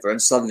takes over,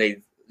 and suddenly,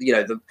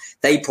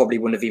 they probably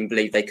wouldn't have even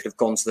believed they could have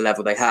gone to the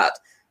level they had.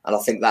 And I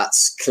think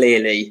that's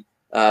clearly,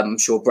 I'm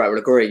sure Brett will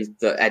agree,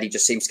 that Eddie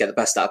just seems to get the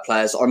best out of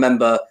players. I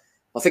remember,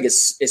 I think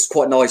it's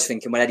quite nice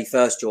thinking when Eddie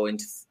first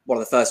joined, one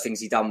of the first things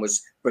he done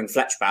was bring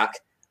Fletch back.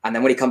 And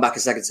then when he come back a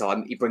second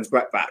time, he brings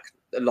Brett back.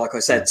 Like I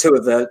said, two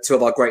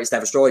of our greatest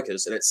ever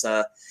strikers. And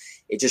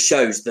it just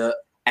shows that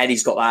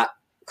Eddie's got that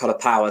kind of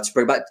power to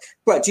bring back.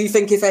 Brett, do you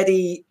think if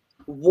Eddie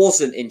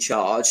wasn't in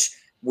charge,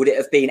 would it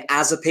have been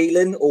as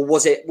appealing, or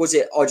was it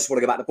I just want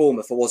to go back to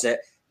Bournemouth, or was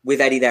it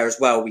with Eddie there as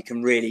well we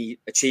can really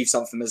achieve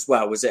something as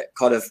well? Was it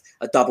kind of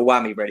a double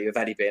whammy really with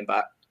Eddie being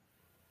back?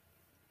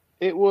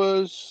 It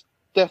was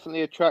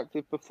definitely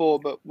attractive before,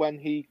 but when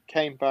he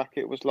came back,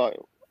 it was like,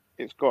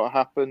 it's got to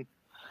happen.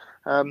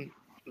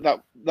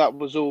 That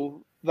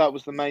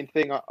was the main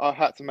thing. I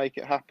had to make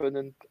it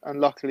happen,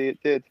 and luckily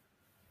it did.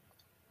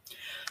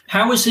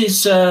 How has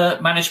his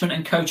management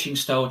and coaching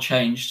style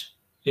changed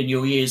in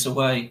your years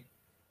away?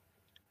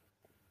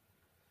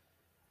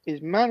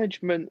 His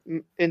management,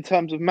 in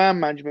terms of man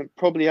management,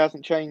 probably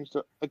hasn't changed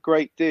a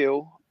great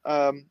deal.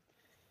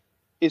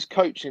 His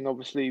coaching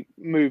obviously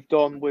moved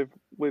on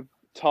with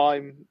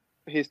time.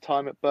 His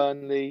time at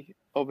Burnley,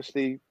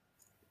 obviously,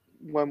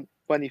 when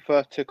he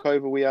first took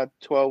over, we had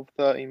 12,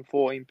 13,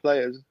 14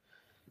 players.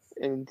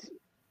 And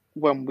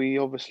when we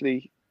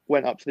obviously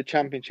went up to the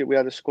Championship, we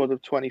had a squad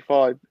of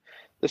 25.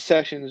 The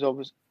sessions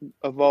obviously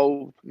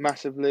evolved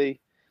massively.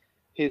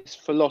 His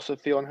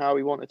philosophy on how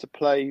he wanted to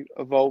play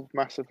evolved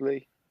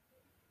massively.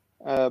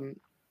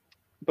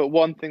 But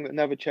one thing that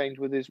never changed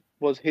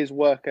was his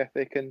work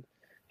ethic and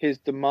his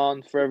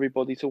demand for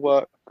everybody to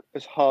work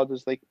as hard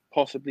as they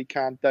possibly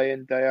can, day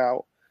in, day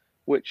out,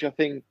 which I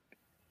think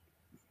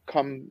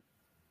come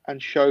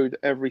and showed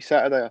every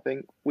Saturday. I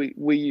think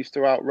we used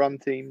to outrun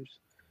teams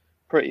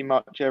pretty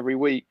much every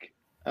week,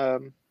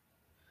 but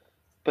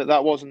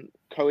that wasn't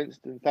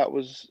coincidence. That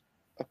was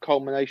a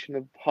culmination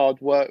of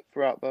hard work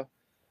throughout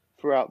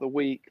the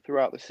week,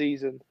 throughout the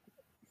season,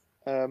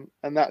 and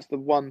that's the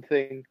one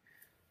thing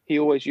he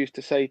always used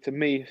to say to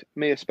me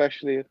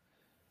especially.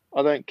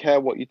 I don't care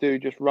what you do,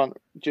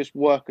 just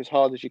work as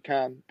hard as you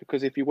can,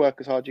 because if you work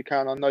as hard as you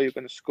can, I know you're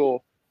going to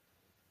score.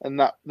 And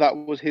that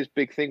was his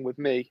big thing with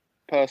me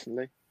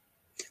personally.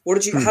 How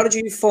did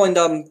you find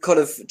kind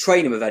of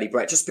training with Eddie,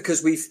 Brett? Just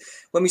because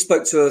when we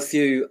spoke to a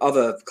few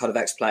other kind of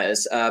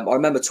ex-players, I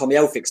remember Tommy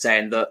Elphick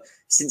saying that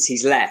since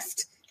he's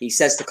left, he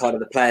says to kind of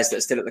the players that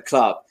are still at the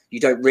club, you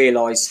don't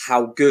realise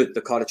how good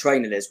the kind of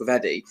training is with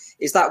Eddie.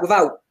 Is that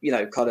without,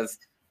 kind of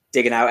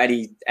digging out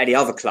any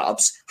other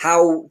clubs?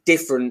 How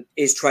different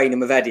is training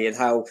with Eddie, and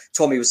how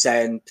Tommy was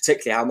saying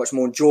particularly how much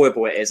more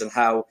enjoyable it is and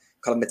how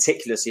kind of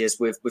meticulous he is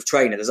with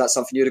training? Is that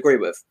something you'd agree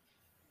with?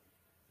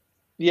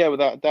 Yeah,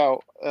 without a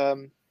doubt.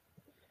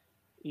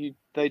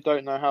 They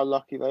don't know how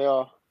lucky they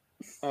are.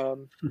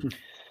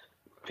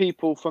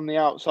 People from the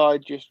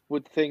outside just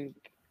would think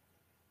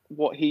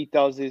what he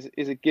does is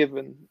a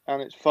given,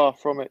 and it's far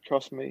from it.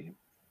 Trust me.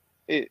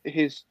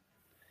 His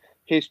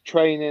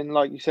training,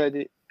 like you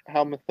said,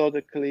 how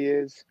methodical he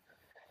is,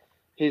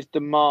 his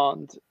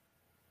demand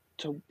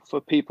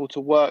for people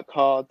to work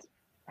hard,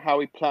 how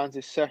he plans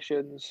his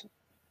sessions,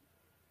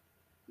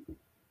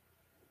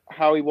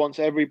 how he wants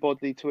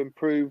everybody to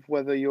improve,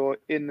 whether you're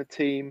in the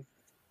team,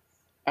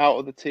 out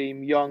of the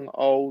team, young,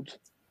 old.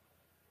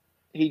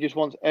 He just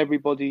wants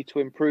everybody to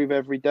improve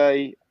every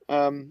day.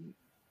 And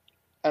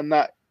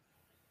that,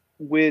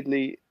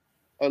 weirdly,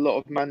 a lot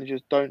of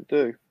managers don't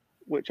do,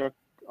 which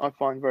I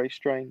find very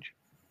strange.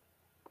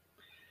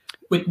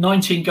 With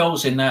 19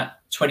 goals in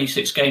that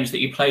 26 games that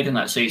you played in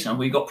that season,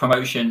 we got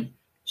promotion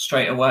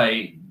straight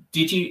away.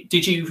 Did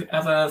you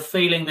have a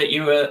feeling that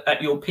you were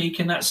at your peak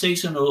in that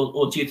season,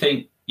 or do you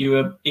think you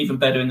were even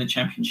better in the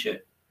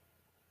Championship?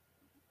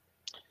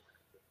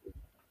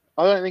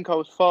 I don't think I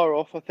was far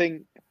off. I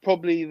think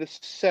probably the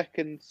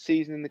second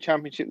season in the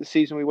Championship, the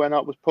season we went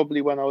up, was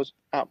probably when I was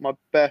at my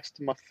best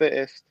and my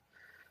fittest.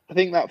 I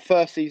think that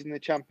first season in the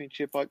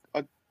Championship,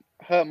 I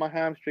hurt my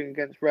hamstring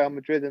against Real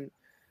Madrid, and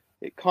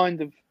it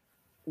kind of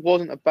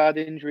wasn't a bad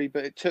injury,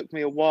 but it took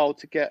me a while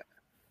to get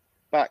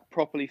back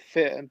properly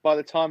fit. And by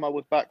the time I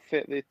was back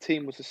fit, the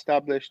team was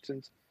established,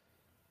 and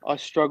I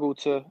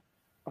struggled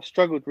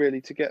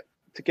really to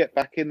get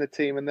back in the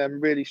team, and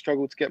then really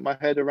struggled to get my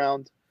head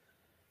around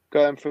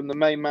going from the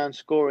main man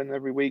scoring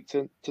every week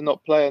to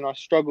not playing. I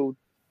struggled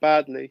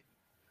badly,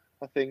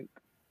 I think,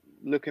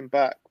 looking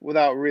back,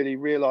 without really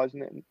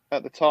realising it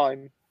at the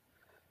time.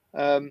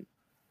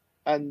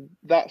 And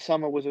that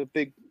summer was a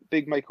big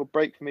make or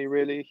break for me,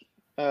 really.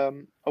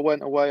 I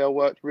went away, I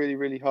worked really,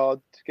 really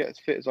hard to get as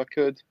fit as I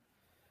could,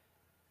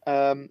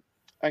 and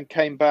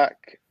came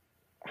back,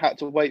 had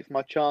to wait for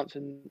my chance,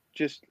 and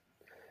just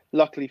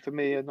luckily for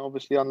me, and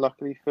obviously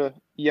unluckily for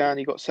Jan,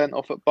 he got sent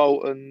off at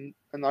Bolton,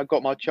 and I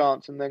got my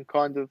chance, and then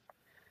kind of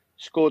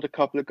scored a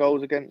couple of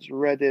goals against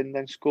Reading,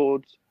 then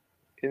scored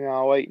in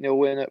our 8-0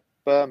 win at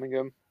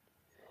Birmingham.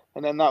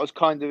 And then it was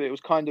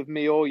kind of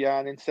me or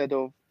Jan, instead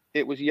of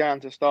it was Jan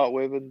to start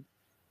with, and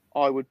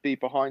I would be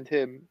behind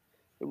him.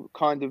 It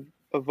kind of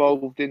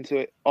evolved into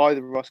it.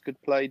 Either of us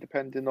could play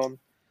depending on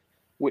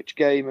which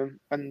game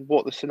and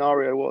what the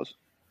scenario was.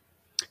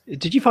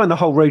 Did you find the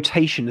whole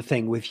rotation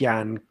thing with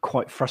Jan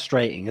quite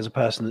frustrating as a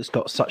person that's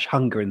got such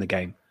hunger in the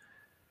game?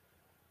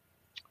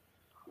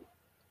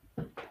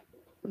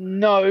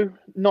 No,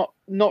 not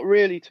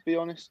really, to be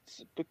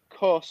honest,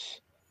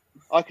 because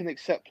I can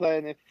accept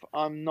playing if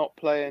I'm not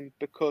playing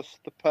because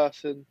the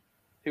person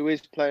who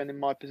is playing in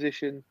my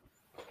position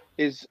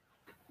is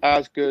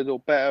as good or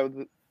better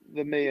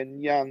than me,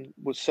 and Jan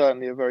was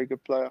certainly a very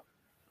good player.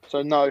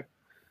 So no,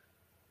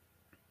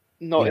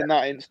 not in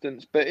that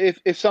instance. But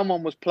if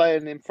someone was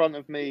playing in front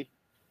of me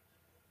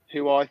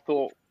who I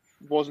thought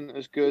wasn't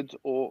as good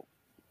or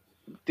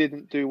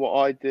didn't do what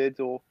I did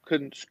or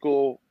couldn't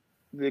score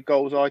the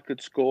goals I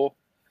could score,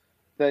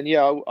 then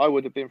yeah, I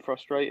would have been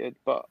frustrated.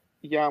 But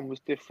Jan was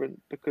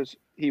different because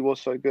he was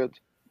so good.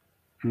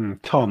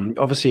 Tom,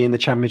 obviously in the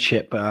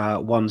Championship,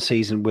 one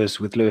season was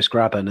with Lewis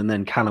Grabban and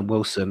then Callum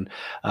Wilson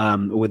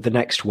with the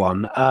next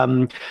one.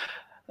 How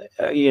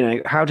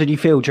did you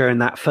feel during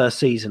that first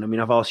season? I mean,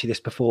 I've asked you this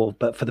before,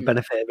 but for the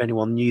benefit of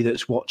anyone new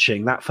that's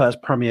watching, that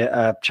first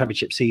Premier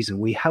Championship season,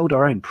 we held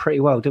our own pretty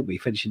well, didn't we?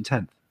 Finishing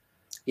 10th.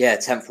 Yeah,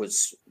 10th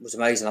was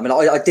amazing. I mean,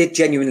 I did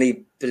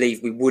genuinely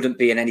believe we wouldn't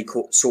be in any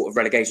sort of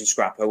relegation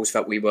scrap. I always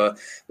felt we were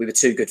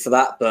too good for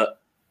that, but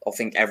I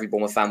think every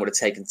Bournemouth fan would have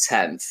taken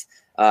 10th.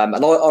 And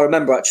I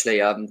remember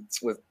actually,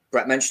 with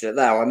Brett mentioned it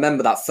there, I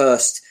remember that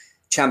first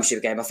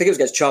Championship game. I think it was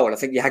against Charlton. I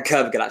think Jan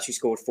Kervigan actually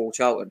scored for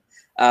Charlton.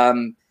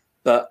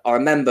 But I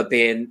remember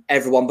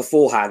everyone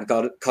beforehand,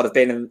 kind of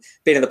being in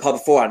the pub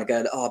beforehand and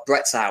going, "Oh,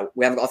 Brett's out.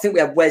 I think we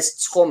had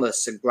Wes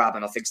Thomas and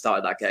Grabban, I think,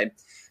 started that game."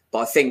 But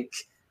I think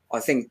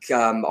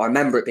I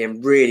remember it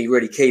being really,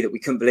 really key that we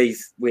couldn't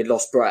believe we had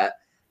lost Brett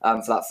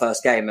for that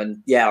first game.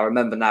 And yeah, I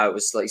remember now it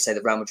was, like you say,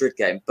 the Real Madrid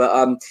game. But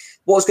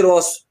what I was going to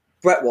ask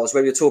Brett was,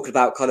 when we were talking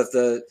about kind of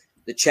the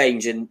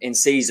change in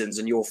seasons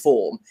and your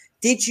form,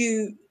 did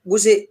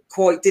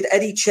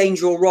Eddie change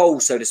your role,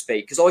 so to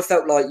speak? Because I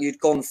felt like you'd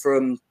gone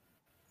from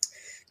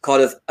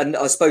kind of, and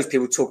I suppose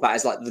people talk about it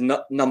as like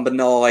the number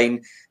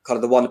 9, kind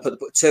of the one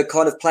to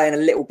kind of playing a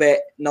little bit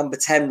number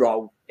 10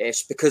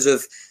 role-ish because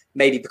of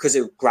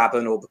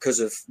Grabban or because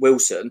of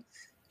Wilson.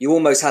 You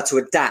almost had to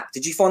adapt.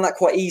 Did you find that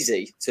quite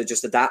easy to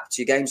just adapt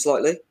to your game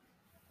slightly?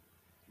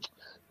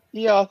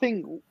 Yeah, I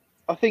think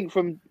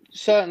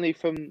certainly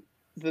from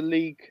the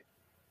League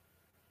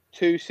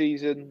 2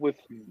 season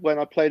when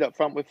I played up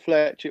front with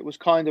Fletch, it was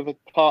kind of a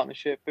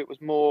partnership. It was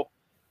more,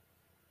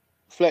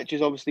 Fletch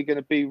is obviously going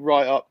to be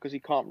right up because he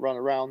can't run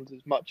around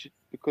as much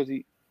because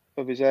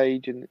of his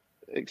age and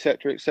et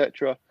cetera,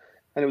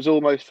 and it was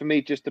almost for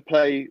me just to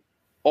play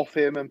off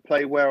him and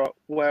play where I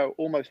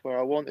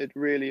wanted,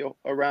 really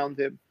around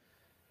him.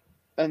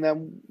 And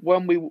then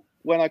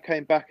when I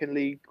came back in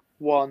League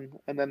 1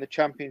 and then the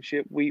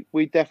Championship,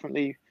 we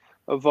definitely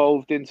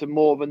evolved into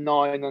more of a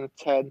 9 and a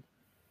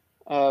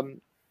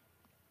 10.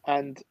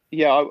 And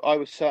yeah, I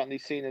was certainly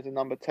seen as a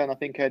number 10. I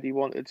think Eddie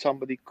wanted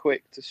somebody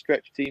quick to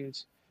stretch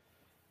teams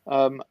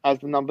as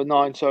the number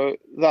 9. So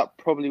that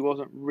probably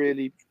wasn't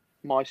really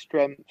my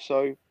strength.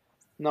 So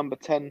number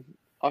 10,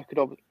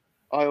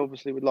 I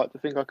obviously would like to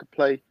think I could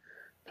play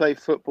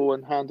football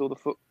and handle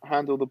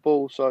the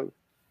ball. So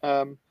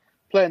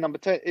playing number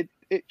 10,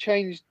 it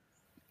changed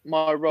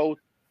my role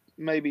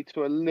maybe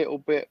to a little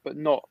bit, but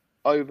not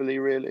overly,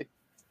 really.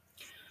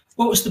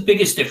 What was the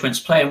biggest difference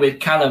playing with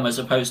Callum as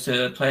opposed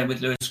to playing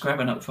with Lewis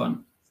Grabban up front?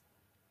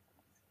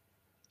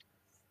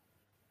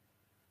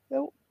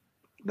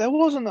 There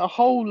wasn't a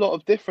whole lot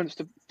of difference,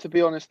 to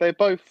be honest. They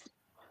both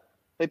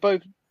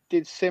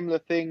did similar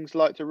things,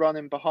 like to run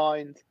in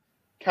behind.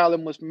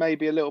 Callum was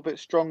maybe a little bit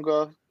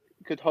stronger,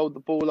 could hold the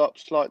ball up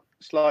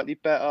slightly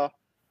better.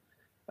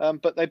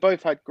 But they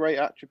both had great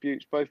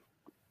attributes, both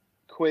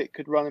quick,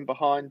 could run in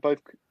behind, both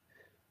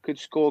could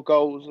score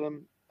goals.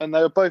 And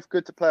they were both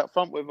good to play up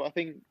front with. I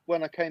think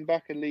when I came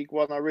back in League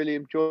 1, I really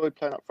enjoyed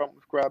playing up front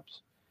with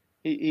Grabs.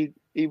 He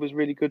was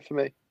really good for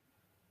me.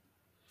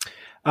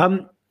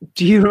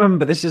 Do you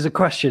remember, this is a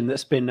question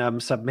that's been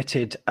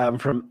submitted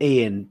from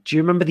Ian. Do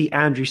you remember the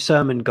Andrew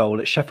Sermon goal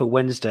at Sheffield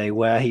Wednesday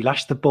where he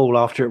lashed the ball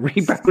after it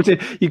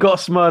rebounded? You got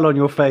a smile on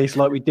your face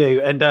like we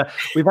do. And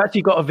we've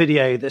actually got a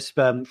video that's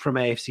from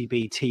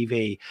AFCB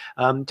TV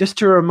just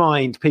to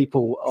remind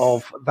people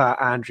of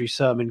that Andrew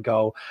Sermon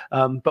goal,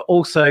 but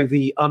also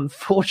the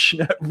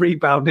unfortunate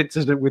rebound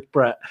incident with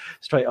Brett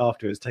straight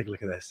afterwards. Take a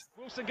look at this.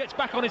 Wilson gets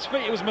back on his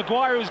feet. It was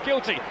Maguire who was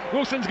guilty.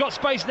 Wilson's got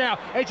space now.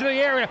 Edge of the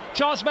area.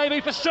 Chance maybe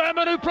for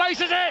Sermon, who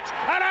places it.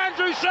 And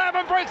Andrew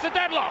Sermon breaks the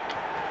deadlock.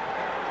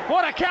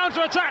 What a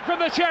counter-attack from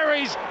the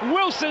Cherries.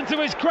 Wilson,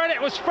 to his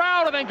credit, was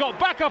fouled and then got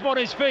back up on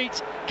his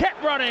feet.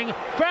 Kept running,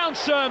 found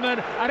Sermon,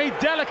 and he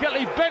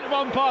delicately bent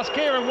one past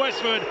Kieran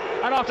Westwood.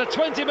 And after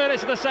 20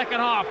 minutes of the second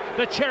half,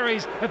 the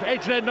Cherries have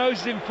edged their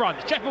noses in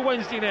front. Sheffield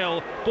Wednesday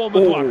 0,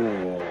 Bournemouth 1.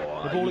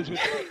 The ball is with...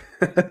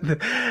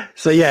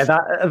 So yeah,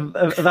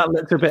 that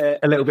looked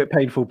a little bit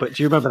painful. But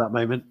do you remember that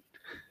moment?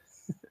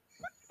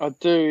 I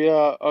do.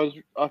 Yeah,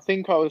 I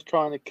think I was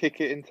trying to kick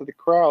it into the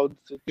crowd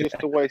just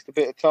to waste a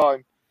bit of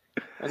time,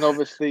 and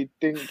obviously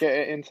didn't get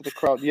it into the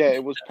crowd. Yeah,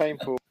 it was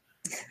painful.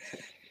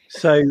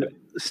 So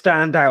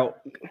standout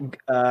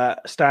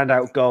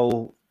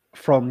goal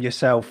from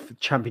yourself,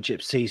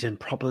 Championship season,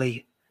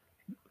 probably.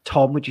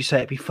 Tom, would you say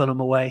it'd be Fulham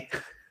away?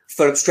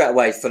 Fulham straight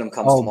away. Fulham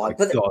comes to mind.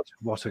 Oh my God,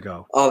 what a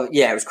goal! Oh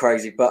yeah, it was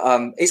crazy. But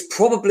it's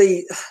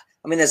probably.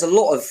 I mean, there's a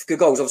lot of good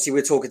goals. Obviously,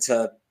 we were talking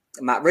to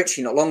Matt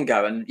Ritchie not long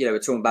ago, and we're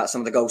talking about some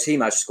of the goals he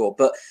managed to score.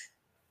 But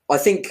I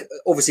think,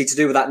 obviously, to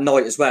do with that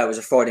night as well, it was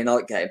a Friday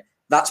night game.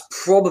 That's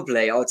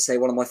probably, I would say,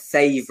 one of my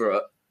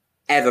favourite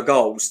ever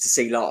goals to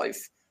see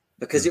live,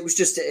 because it was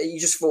just,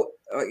 you just thought,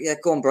 oh, yeah,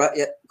 go on, Brett,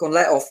 yeah, go on,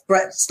 let it off,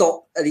 Brett,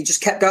 stop, and he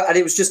just kept going, and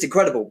it was just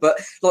incredible. But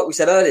like we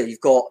said earlier,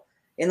 you've got.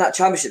 In that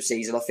Championship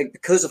season, I think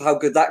because of how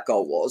good that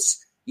goal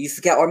was, you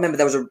forget. I remember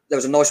there was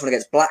a nice one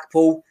against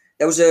Blackpool.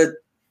 There was a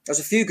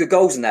few good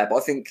goals in there, but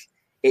I think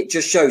it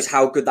just shows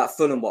how good that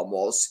Fulham one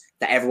was.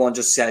 that everyone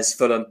just says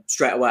Fulham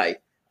straight away.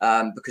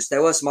 Because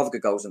there were some other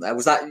good goals in there.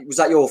 Was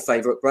that your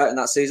favourite, Brett, in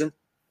that season?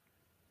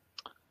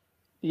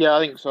 Yeah, I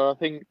think so. I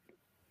think,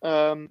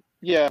 I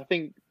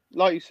think,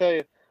 like you say,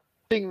 I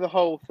think the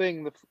whole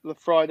thing, the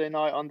Friday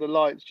night under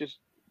lights, just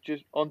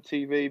on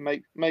TV,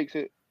 makes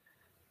it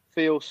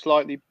feel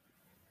slightly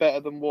better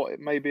than what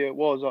it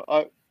was.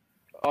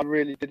 I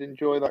really did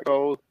enjoy that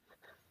goal,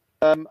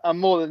 and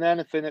more than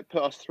anything, it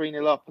put us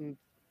 3-0 up, and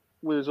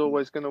we was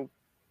always going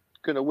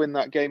to win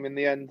that game in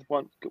the end.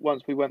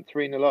 Once we went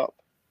 3-0 up.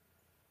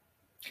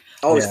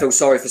 I always feel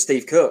sorry for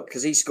Steve Cook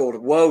because he scored a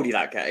worldie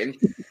that game,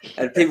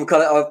 and people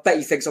I bet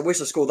he thinks I wish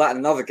I scored that in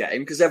another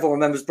game because everyone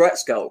remembers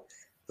Brett's goal,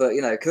 but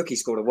Cookie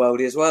scored a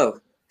worldie as well.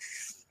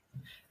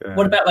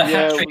 What about that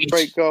hat trick?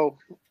 Great goal.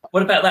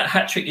 What about that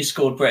hat trick you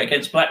scored, Brett,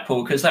 against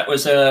Blackpool? Because that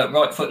was a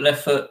right foot,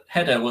 left foot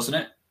header,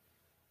 wasn't it?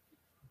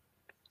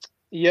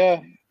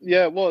 Yeah,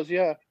 it was.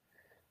 Yeah,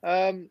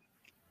 I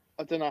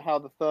don't know how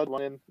the third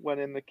one went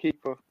in. The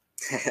keeper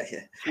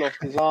lost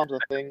his arms, I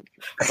think.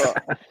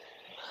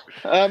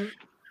 But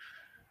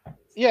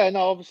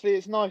obviously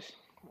it's nice.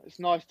 It's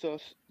nice to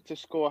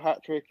score a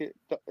hat trick.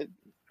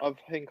 I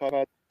think I've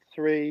had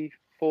 3,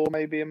 4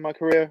 maybe in my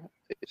career.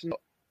 It's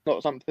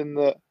not something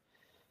that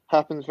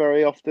happens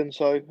very often.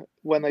 So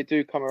when they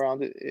do come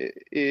around, it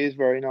is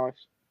very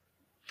nice.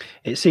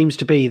 It seems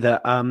to be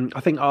that I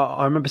think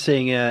I remember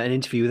seeing an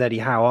interview with Eddie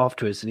Howe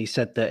afterwards, and he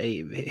said that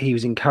he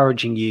was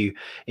encouraging you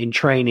in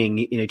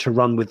training, to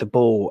run with the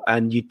ball,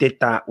 and you did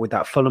that with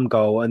that Fulham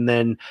goal, and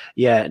then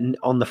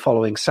on the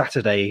following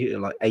Saturday,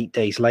 like 8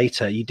 days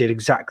later, you did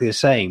exactly the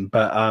same,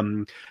 but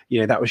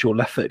that was your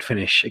left-foot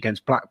finish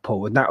against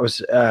Blackpool, and that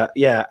was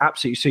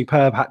absolutely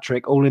superb hat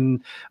trick, all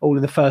in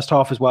the first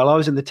half as well. I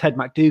was in the Ted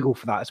McDougall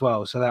for that as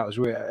well, so that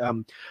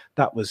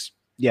was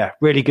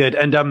really good,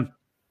 and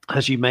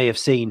as you may have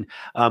seen,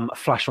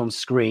 flash on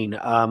screen,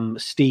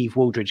 Steve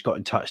Waldridge got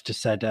in touch to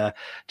say,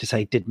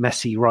 did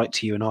Messi write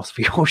to you and ask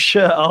for your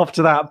shirt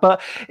after that?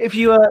 But if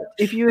you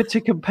were to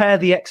compare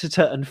the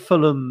Exeter and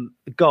Fulham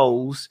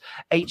goals,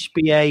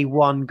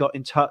 HBA1 got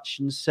in touch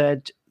and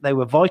said they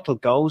were vital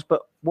goals.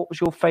 But what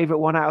was your favourite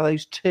one out of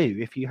those two,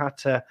 if you had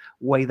to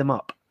weigh them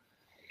up?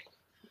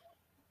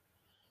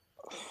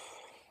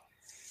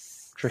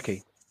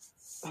 Tricky.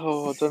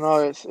 Oh, I don't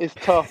know. It's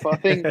tough. I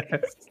think.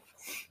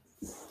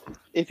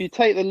 If you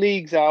take the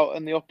leagues out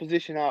and the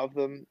opposition out of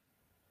them,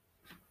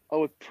 I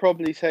would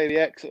probably say the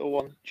Exeter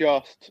one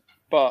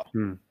but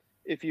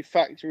if you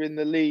factor in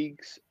the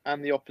leagues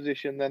and the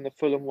opposition, then the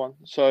Fulham one.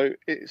 So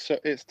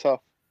it's tough.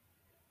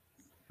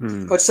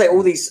 I'd say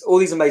all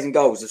these amazing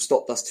goals have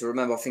stopped us to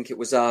remember. I think it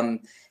was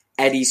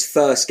Eddie's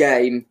first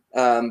game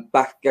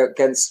back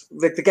against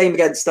the game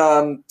against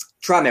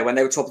Tranmere when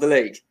they were top of the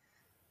league,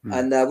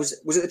 and was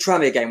it the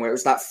Tranmere game where it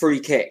was that free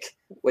kick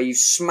where you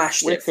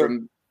smashed it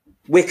from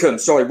Wickham,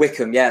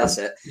 yeah, that's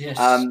it.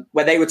 Yes.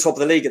 Where they were top of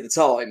the league at the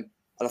time,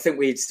 and I think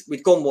we'd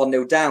gone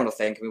 1-0 down, I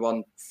think, and we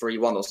won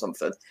 3-1 or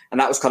something, and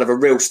that was kind of a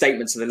real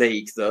statement to the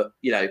league that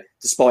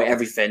despite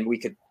everything, we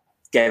could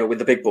get it with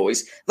the big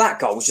boys. That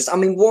goal was just,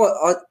 there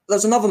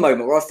was another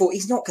moment where I thought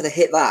he's not going to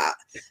hit that,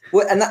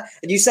 and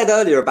you said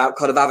earlier about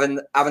kind of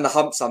having the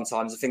hump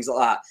sometimes and things like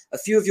that. A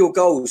few of your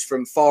goals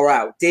from far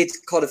out did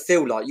kind of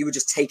feel like you were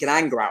just taking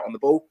anger out on the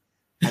ball.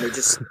 And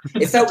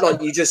it felt like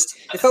you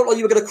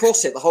were going to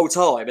cross it the whole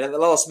time. And at the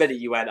last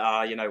minute you went,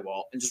 you know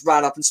what? And just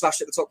ran up and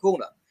smashed it at the top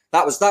corner.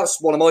 That was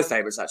one of my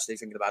favourites, actually,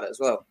 thinking about it as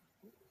well.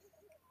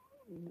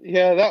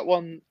 Yeah, that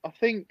one, I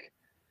think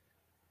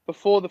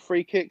before the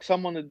free kick,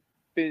 someone had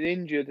been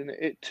injured and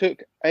it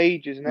took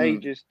ages and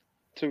ages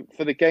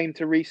for the game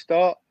to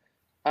restart.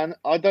 And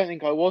I don't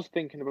think I was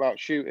thinking about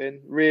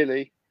shooting,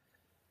 really,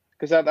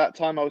 because at that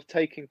time I was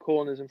taking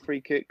corners and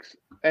free kicks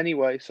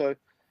anyway. So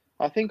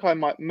I think I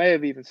may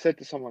have even said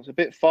to someone, it's a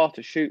bit far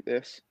to shoot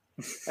this.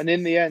 And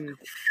in the end,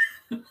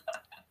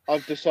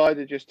 I've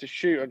decided just to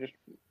shoot.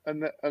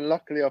 And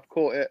luckily I've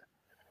caught it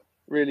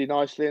really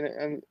nicely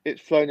and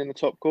it's flown in the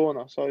top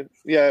corner. So,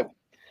 yeah,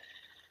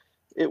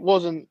 it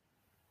wasn't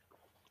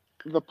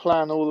the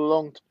plan all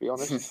along, to be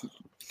honest.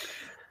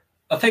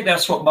 I think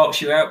that's what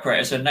marks you out, Brett,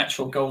 as a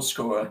natural goal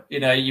scorer.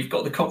 You've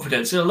got the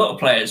confidence. A lot of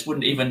players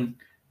wouldn't even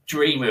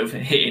dream of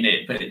hitting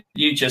it, but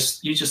you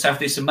just have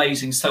this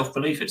amazing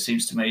self-belief, it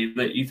seems to me,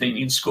 that you think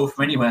you can score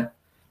from anywhere.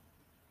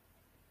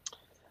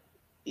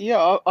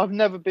 Yeah, I've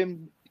never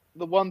been,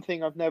 the one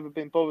thing I've never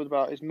been bothered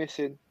about is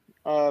missing.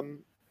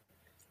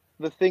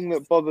 The thing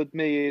that bothered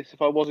me is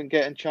if I wasn't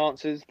getting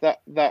chances,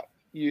 that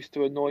used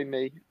to annoy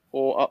me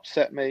or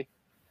upset me.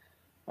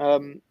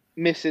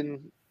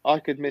 Missing, I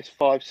could miss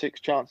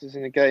 5-6 chances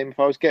in a game. If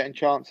I was getting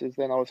chances,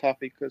 then I was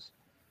happy because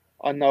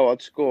I know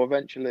I'd score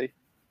eventually.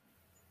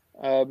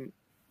 That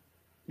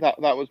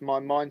was my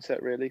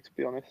mindset, really, to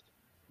be honest.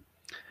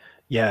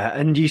 Yeah,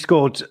 and you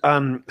scored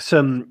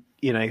some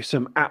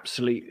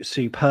absolute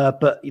superb,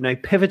 but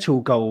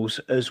pivotal goals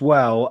as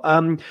well.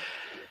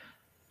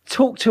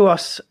 Talk to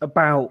us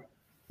about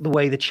the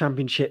way the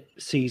championship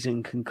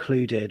season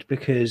concluded,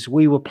 because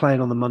we were playing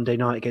on the Monday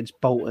night against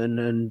Bolton,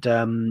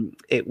 and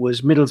it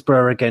was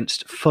Middlesbrough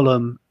against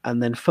Fulham,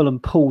 and then Fulham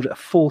pulled a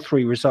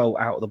 4-3 result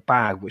out of the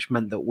bag, which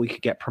meant that we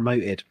could get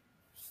promoted.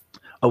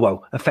 Oh,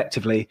 well,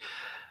 effectively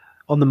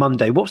on the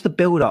Monday. What's the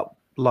build-up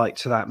like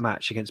to that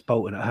match against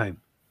Bolton at home?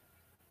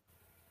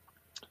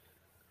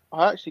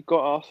 I actually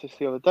got asked this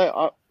the other day.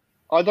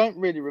 I don't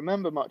really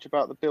remember much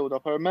about the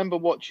build-up. I remember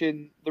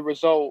watching the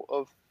result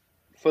of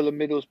Fulham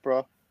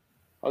Middlesbrough.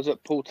 I was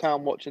at Poole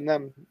Town watching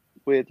them,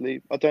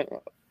 weirdly.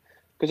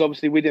 Because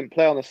obviously we didn't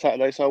play on a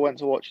Saturday, so I went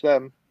to watch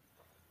them.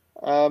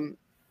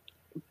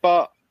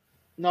 But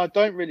no, I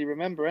don't really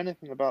remember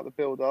anything about the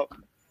build-up,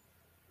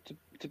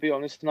 to be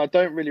honest. And I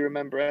don't really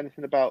remember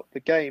anything about the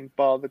game,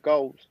 bar the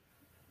goals.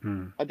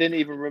 I didn't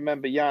even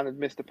remember Jan had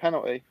missed a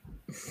penalty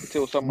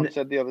until someone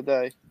said the other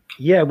day.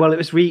 Yeah, well, it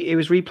was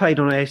replayed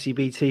on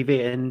ACB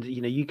TV, and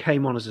you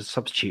came on as a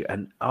substitute,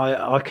 and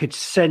I could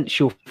sense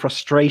your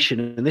frustration,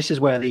 and this is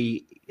where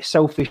the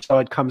selfish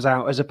side comes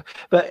out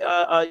But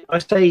I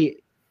say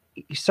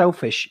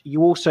selfish.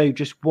 You also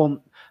just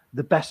want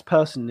the best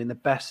person in the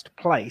best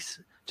place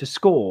to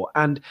score,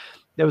 and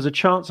there was a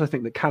chance I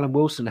think that Callum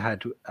Wilson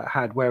had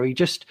where he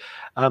just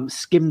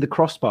skimmed the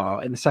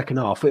crossbar in the second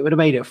half. It would have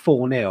made it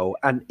 4-0,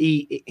 and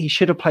he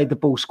should have played the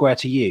ball square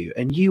to you,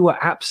 and you were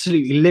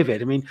absolutely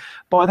livid. I mean,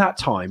 by that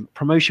time,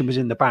 promotion was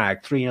in the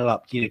bag, 3-0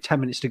 up, 10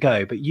 minutes to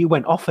go, but you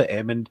went off at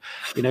him, and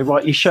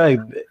rightly so.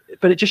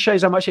 But it just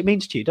shows how much it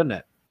means to you, doesn't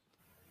it?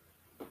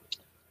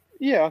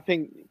 Yeah, I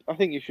think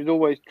you should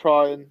always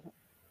try, and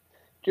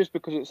just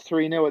because it's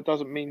 3-0, it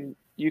doesn't mean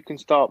you can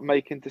start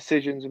making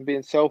decisions and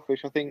being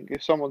selfish. I think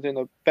if someone's in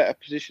a better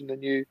position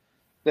than you,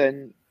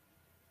 then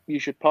you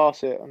should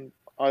pass it. And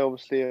I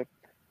obviously at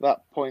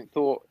that point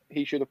thought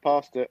he should have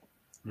passed it.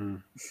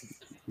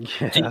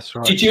 Yeah, that's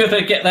right. Did you ever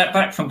get that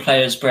back from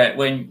players, Brett,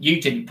 when you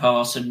didn't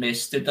pass and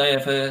missed? Did they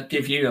ever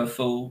give you a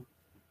full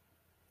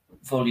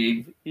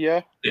volume?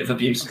 Yeah. Bit of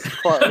abuse.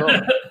 Quite a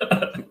lot.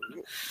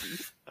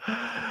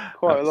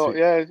 Quite a lot,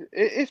 yeah.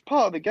 It's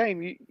part of the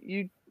game.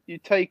 You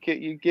take it,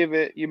 you give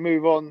it, you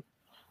move on.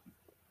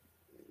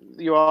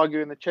 You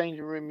argue in the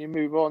changing room, you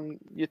move on,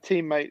 your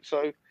teammates.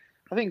 So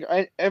I think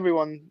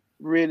everyone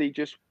really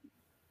just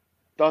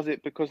does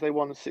it because they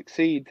want to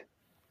succeed.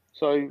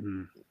 So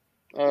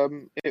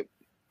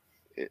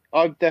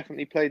I've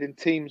definitely played in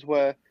teams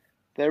where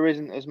there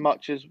isn't as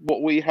much as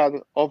what we had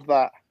of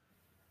that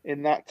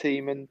in that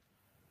team, and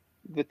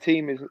the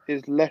team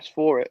is less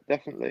for it,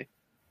 definitely.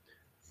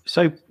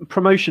 So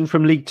promotion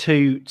from League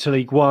 2 to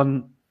League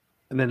 1,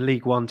 and then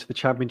League 1 to the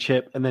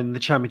Championship, and then the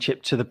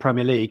Championship to the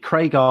Premier League.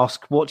 Craig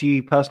asked, what do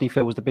you personally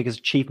feel was the biggest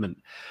achievement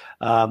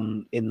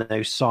in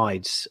those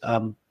sides?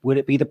 Would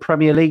it be the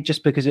Premier League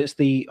just because it's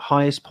the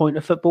highest point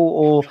of football,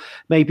 or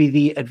maybe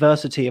the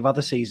adversity of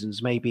other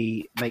seasons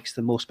maybe makes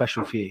them more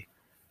special for you?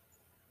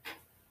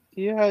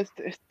 Yeah,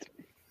 it's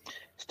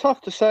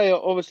tough to say.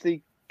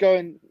 Obviously,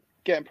 getting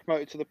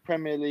promoted to the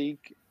Premier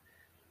League,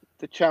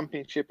 the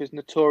Championship is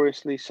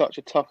notoriously such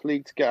a tough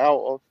league to get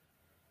out of.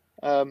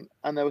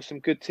 And there were some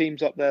good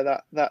teams up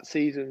there that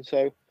season,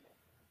 so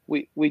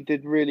we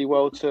did really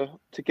well to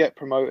get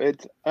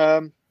promoted.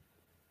 The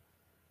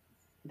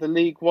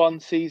League 1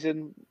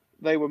 season,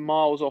 they were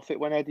miles off it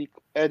when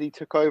Eddie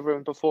took over,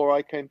 and before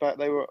I came back,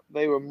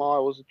 they were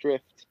miles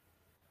adrift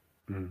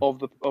of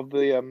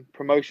the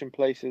promotion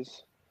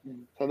places.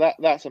 So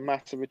that's a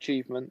massive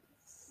achievement.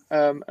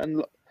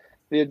 And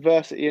the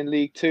adversity in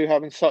League 2,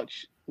 having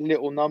such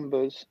little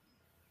numbers.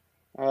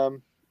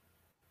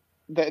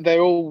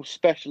 They're all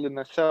special in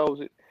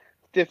themselves. It's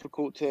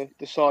difficult to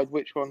decide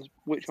which one's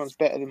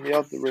better than the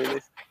other,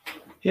 really.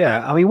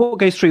 Yeah, I mean, what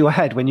goes through your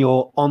head when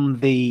you're on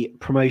the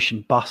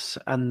promotion bus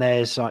and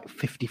there's like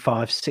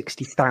 55,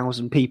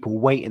 60,000 people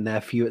waiting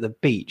there for you at the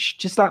beach?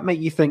 Does that make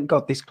you think,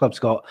 God, this club's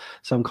got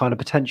some kind of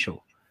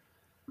potential?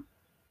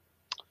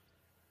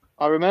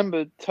 I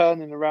remember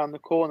turning around the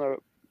corner at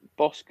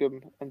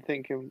Boscombe and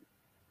thinking,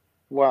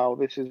 wow,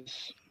 this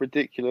is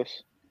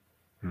ridiculous.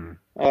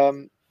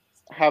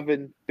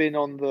 Having been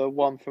on the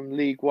one from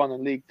League 1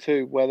 and League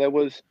 2, where there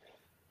was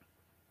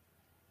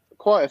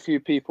quite a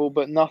few people,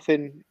 but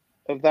nothing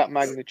of that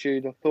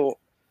magnitude, I thought,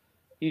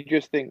 you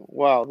just think,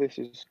 wow, this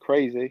is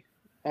crazy.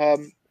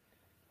 And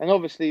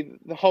obviously,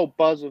 the whole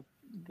buzz of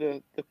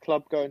the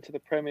club going to the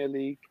Premier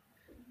League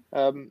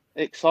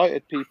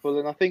excited people.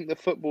 And I think the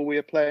football we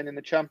were playing in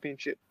the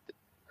Championship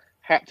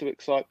had to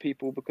excite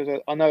people, because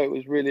I know it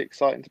was really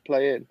exciting to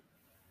play in.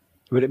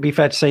 Would it be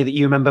fair to say that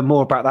you remember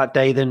more about that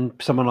day than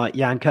someone like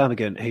Jan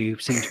Kermorgant, who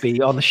seemed to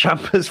be on the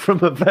champers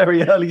from a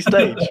very early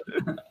stage?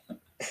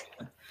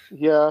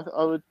 Yeah,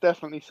 I would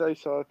definitely say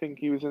so. I think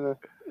he was in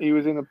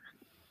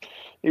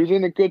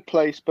a good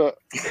place, but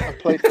a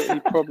place that he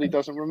probably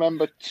doesn't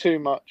remember too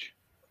much.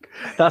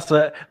 That's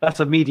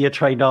a media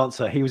trained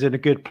answer. He was in a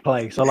good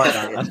place. I like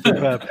that. That's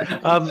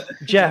superb.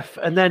 Jeff,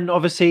 and then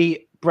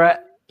obviously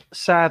Brett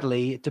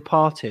sadly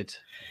departed.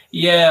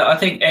 Yeah, I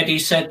think Eddie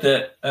said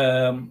that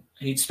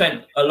he'd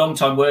spent a long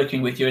time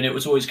working with you, and it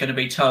was always going to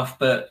be tough.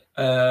 But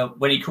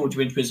when he called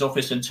you into his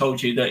office and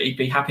told you that he'd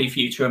be happy for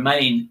you to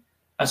remain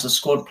as a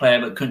squad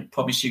player, but couldn't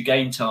promise you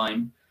game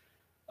time,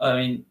 I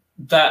mean,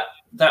 that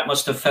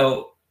must have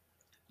felt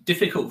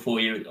difficult for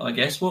you, I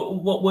guess.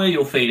 What were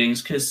your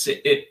feelings? Because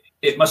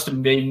it must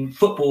have been,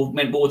 football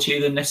meant more to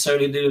you than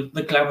necessarily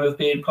the glamour of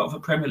being part of a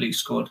Premier League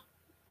squad.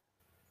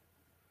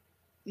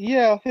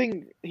 Yeah, I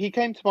think he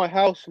came to my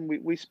house and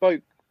we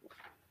spoke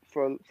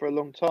for a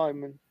long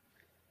time, and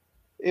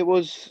it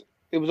was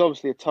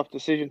obviously a tough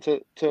decision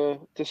to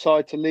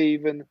decide to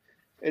leave, and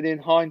in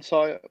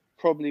hindsight, I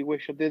probably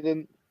wish I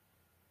didn't.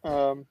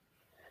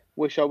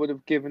 Wish I would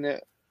have given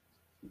it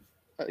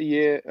a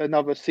year,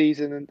 another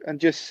season, and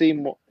just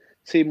seen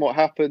what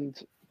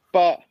happened.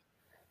 But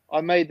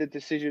I made the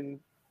decision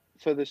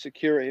for the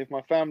security of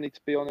my family, to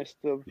be honest.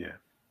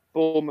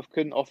 Bournemouth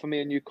couldn't offer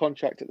me a new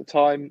contract at the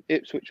time.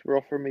 Ipswich were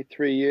offering me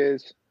 3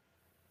 years,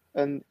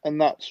 and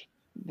that's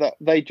that.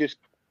 They just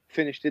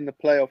finished in the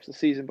playoffs the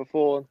season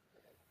before.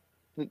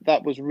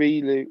 That was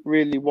really,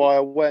 really why I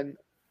went.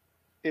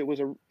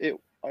 The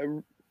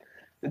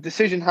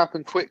decision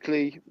happened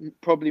quickly,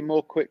 probably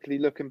more quickly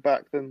looking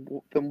back than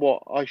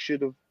what I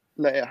should have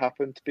let it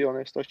happen. To be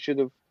honest, I should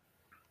have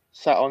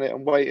sat on it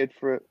and waited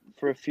for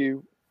a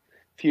few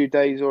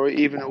days or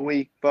even a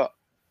week. But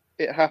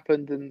it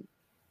happened, and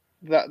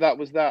that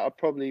was that. I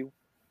probably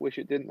wish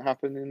it didn't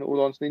happen, in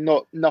all honesty.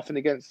 Nothing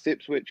against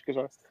Ipswich,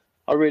 because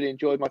I really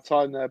enjoyed my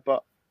time there,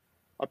 but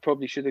I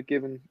probably should have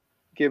given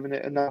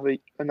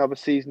it another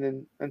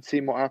season and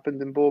seen what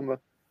happened in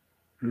Bournemouth.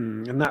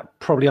 And that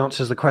probably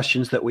answers the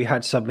questions that we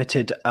had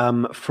submitted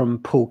from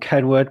Paul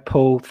Kenward.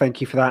 Paul, thank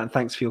you for that, and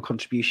thanks for your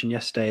contribution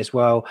yesterday as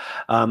well.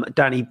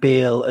 Danny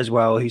Beale as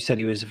well, who said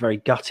he was very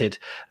gutted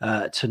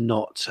to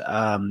not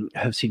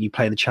have seen you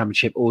play in the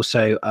Championship.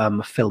 Also,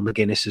 Phil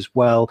McGuinness as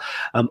well.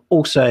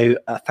 Also,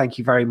 thank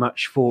you very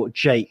much for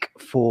Jake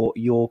for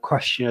your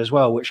question as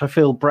well, which I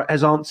feel Brett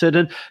has answered.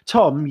 And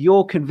Tom,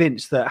 you're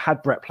convinced that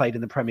had Brett played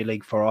in the Premier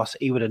League for us,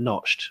 he would have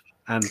notched,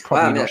 and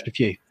probably notched a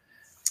few.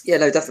 Yeah,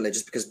 no, definitely.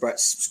 Just because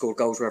Brett's scored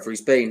goals wherever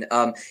he's been,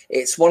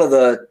 it's one of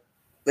the.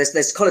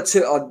 There's kind of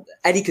two.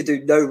 Eddie could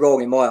do no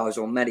wrong in my eyes,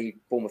 or many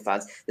Bournemouth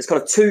fans. There's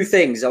kind of two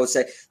things I would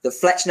say: that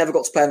Fletch never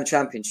got to play in the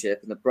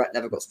Championship, and that Brett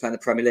never got to play in the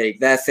Premier League.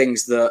 They're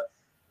things that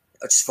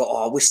I just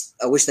thought,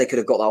 I wish they could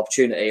have got that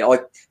opportunity. I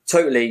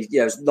totally,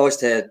 it's nice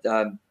to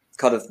hear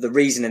kind of the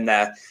reasoning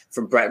there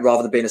from Brett,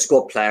 rather than being a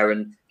squad player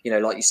and,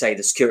 like you say,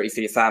 the security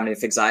for your family and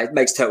things like that. It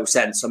makes total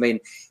sense. I mean,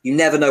 you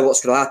never know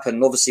what's going to happen.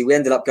 And obviously, we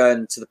ended up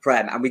going to the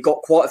Prem and we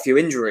got quite a few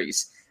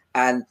injuries.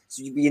 And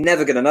so you're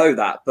never going to know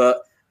that. But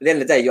at the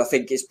end of the day, I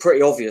think it's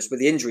pretty obvious with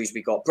the injuries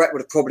we got. Brett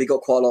would have probably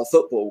got quite a lot of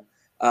football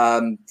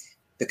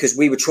because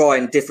we were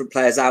trying different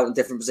players out in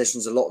different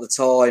positions a lot of the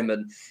time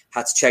and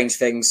had to change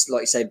things,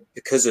 like you say,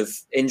 because of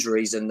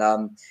injuries. And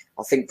I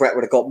think Brett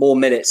would have got more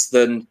minutes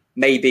than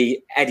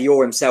maybe Eddie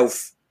or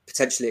himself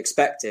potentially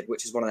expected,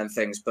 which is one of them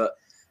things. But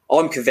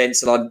I'm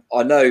convinced, and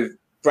I know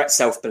Brett's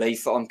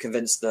self-belief, I'm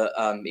convinced that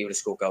he would have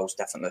scored goals,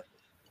 definitely.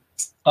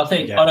 I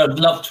think I'd have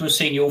loved to have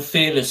seen your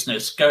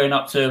fearlessness going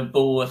up to a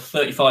ball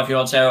 35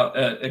 yards out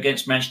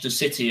against Manchester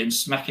City and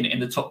smacking it in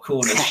the top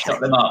corner to shut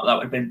them up. That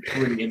would have been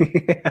brilliant.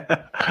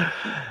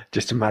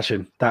 Just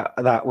imagine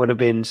that would have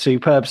been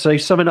superb. So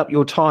summing up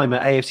your time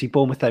at AFC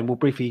Bournemouth, then we'll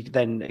briefly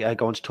then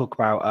go on to talk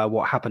about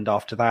what happened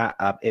after that.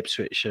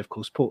 Ipswich, of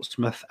course,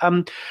 Portsmouth.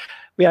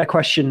 We had a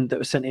question that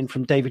was sent in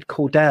from David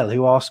Cordell,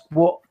 who asked,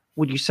 what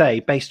would you say,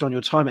 based on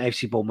your time at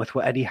AFC Bournemouth,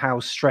 were Eddie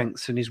Howe's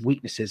strengths and his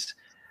weaknesses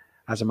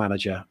as a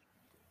manager?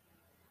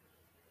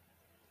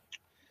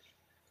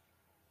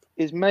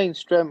 His main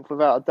strength,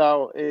 without a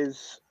doubt,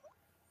 is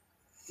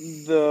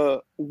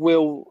the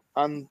will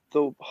and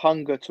the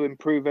hunger to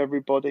improve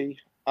everybody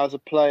as a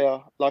player.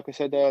 Like I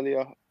said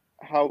earlier,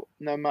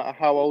 no matter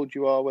how old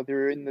you are, whether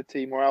you're in the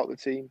team or out the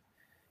team,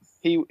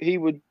 he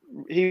would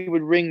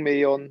ring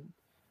me on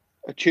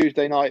a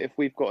Tuesday night if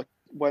we've got a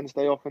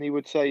Wednesday off, and he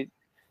would say,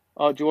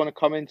 "Oh, do you want to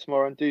come in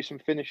tomorrow and do some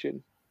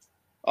finishing?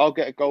 I'll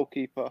get a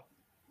goalkeeper."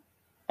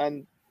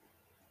 And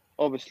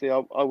obviously,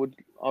 I would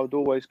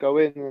always go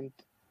in, and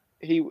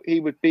he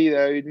would be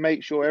there. He'd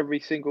make sure every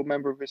single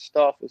member of his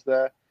staff was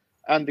there,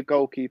 and the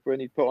goalkeeper,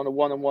 and he'd put on a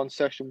one-on-one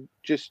session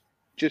just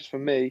for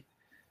me,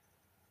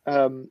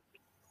 to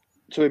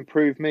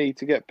improve me,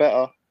 to get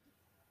better.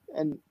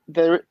 And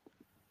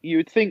you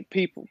would think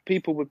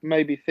people would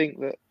maybe think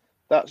that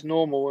that's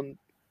normal, and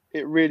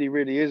it really,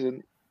 really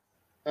isn't.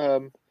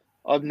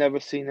 I've never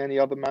seen any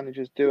other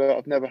managers do it.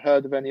 I've never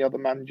heard of any other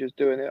managers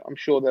doing it. I'm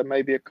sure there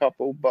may be a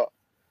couple, but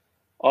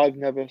I've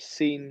never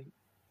seen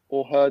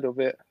or heard of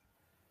it.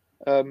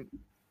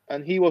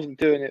 And he wasn't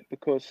doing it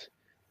because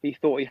he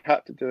thought he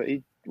had to do it.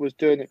 He was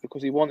doing it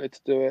because he wanted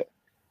to do it.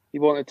 He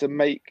wanted to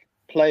make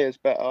players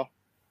better,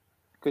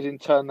 because in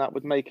turn that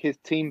would make his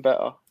team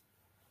better.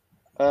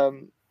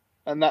 And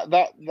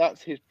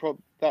that's his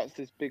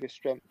biggest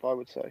strength, I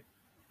would say.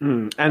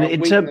 And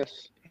in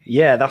terms,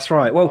 yeah, that's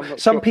right. Well,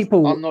 some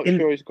people, I'm not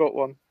sure he's got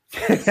one.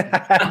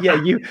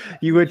 Yeah,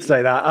 you would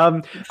say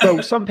that.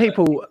 Well, some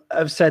people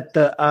have said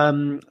that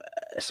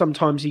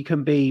sometimes he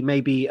can be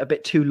maybe a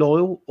bit too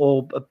loyal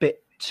or a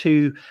bit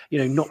too,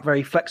 not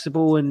very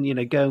flexible,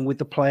 and going with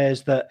the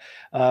players that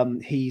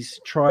he's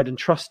tried and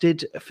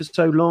trusted for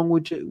so long.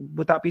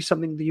 Would that be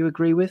something that you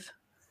agree with?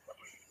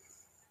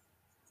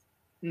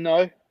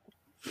 No,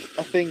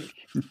 I think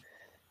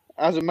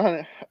as a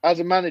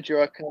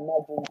manager, I can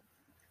imagine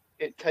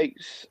it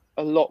takes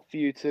a lot for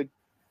you to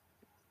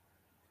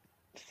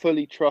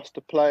fully trust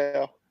a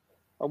player,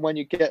 and when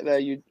you get there,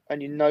 you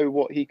know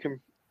what he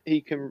can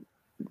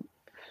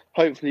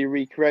hopefully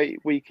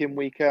recreate week in,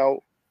 week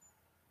out.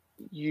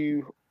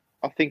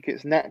 I think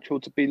it's natural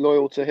to be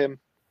loyal to him.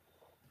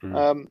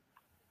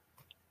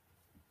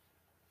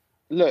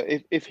 Look,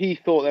 if he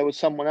thought there was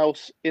someone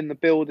else in the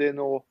building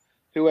or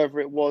whoever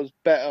it was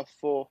better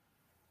for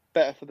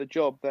the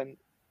job, then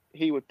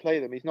he would play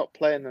them. He's not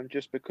playing them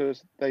just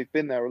because they've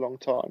been there a long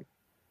time.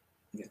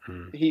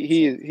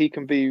 He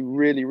can be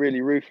really,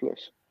 really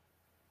ruthless,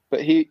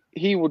 but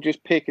he will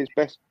just pick his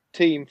best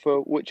team for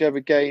whichever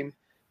game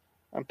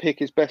and pick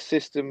his best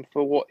system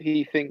for what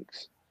he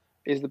thinks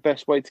is the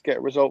best way to get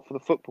a result for the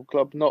football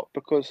club, not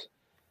because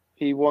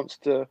he wants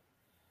to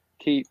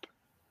keep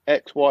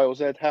X, Y, or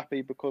Z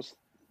happy because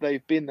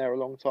they've been there a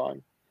long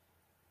time.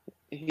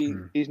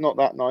 He's not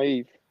that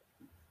naive.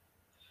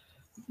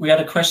 We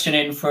had a question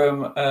in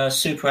from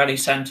Super Ali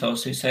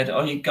Santos, who said,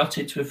 "Are you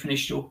gutted to have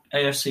finished your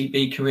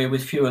AFCB career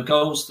with fewer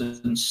goals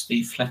than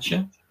Steve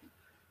Fletcher?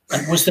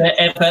 And was there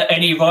ever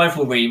any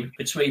rivalry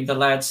between the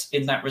lads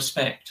in that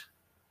respect?"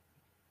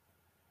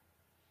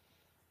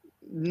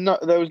 No,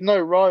 there was no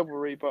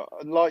rivalry, but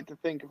I'd like to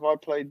think if I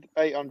played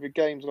 800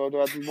 games, I'd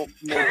have had more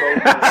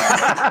goals.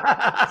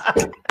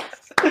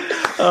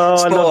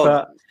 I love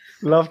that.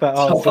 Love that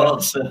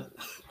answer.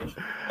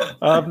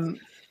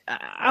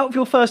 Out of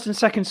your first and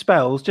second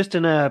spells, just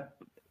in a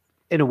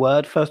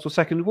word, first or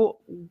second,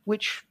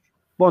 which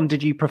one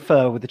did you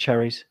prefer with the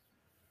Cherries?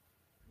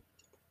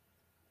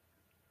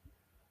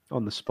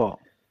 On the spot.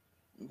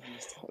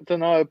 I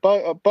don't know.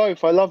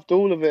 Both. I loved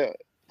all of it,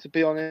 to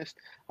be honest.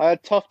 I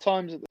had tough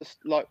times at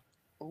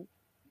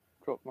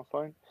dropped my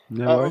phone.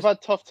 I've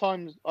had tough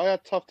times. I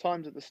had tough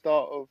times at the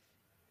start of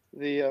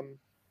the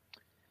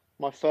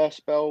my first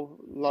spell,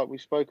 like we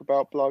spoke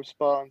about, Blythe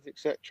Spartans,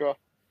 etc.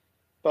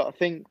 But I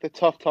think the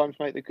tough times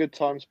make the good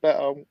times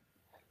better.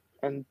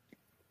 And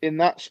in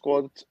that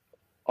squad,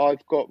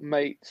 I've got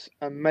mates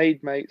and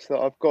made mates that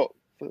I've got.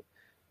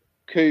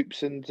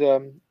 Coops and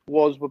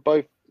Woz were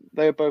both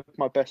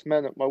my best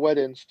men at my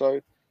wedding.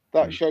 So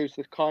that shows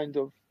the kind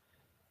of.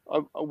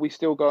 We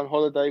still go on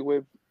holiday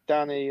with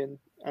Danny and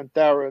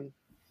Darren,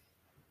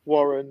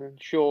 Warren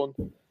and Sean,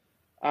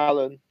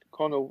 Alan,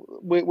 Connell.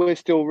 We're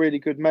still really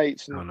good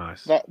mates, and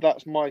nice.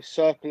 That's my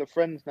circle of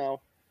friends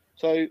now.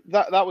 So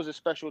that was a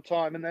special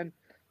time, and then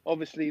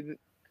obviously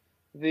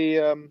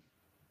the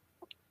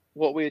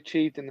what we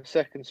achieved in the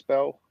second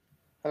spell,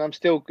 and I'm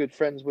still good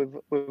friends with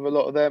a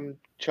lot of them.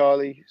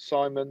 Charlie,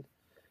 Simon,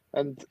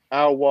 and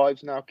our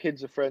wives and our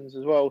kids are friends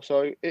as well.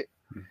 So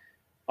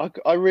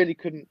I really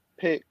couldn't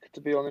pick,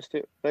 to be honest.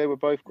 They were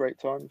both great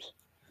times.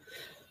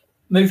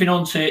 Moving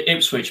on to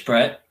Ipswich,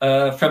 Brett,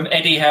 from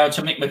Eddie Howe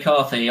to Mick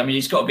McCarthy. I mean,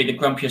 he's got to be the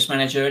grumpiest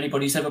manager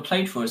anybody's ever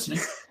played for, isn't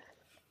he?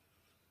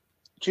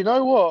 Do you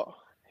know what?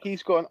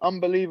 He's got an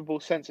unbelievable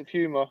sense of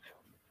humour,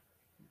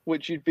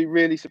 which you'd be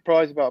really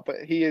surprised about.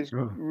 But he is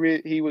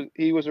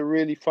he was a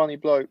really funny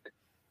bloke.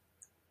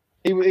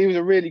 He was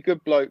a really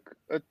good bloke,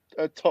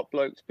 a top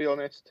bloke, to be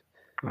honest.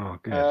 Oh,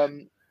 good.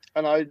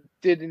 And I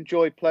did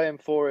enjoy playing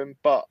for him,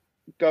 but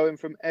going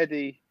from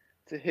Eddie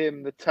to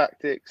him, the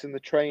tactics and the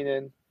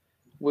training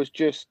was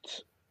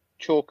just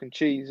chalk and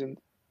cheese, and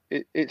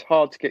it's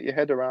hard to get your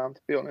head around,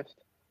 to be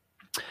honest.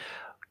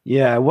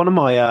 Yeah, one of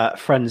my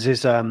friends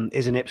is an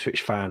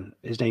Ipswich fan.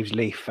 His name's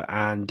Leaf,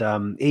 and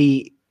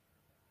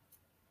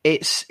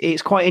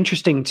it's quite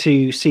interesting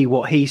to see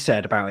what he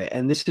said about it.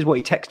 And this is what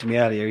he texted me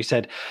earlier. He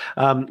said,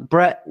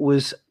 Brett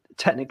was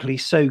technically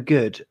so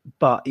good,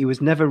 but he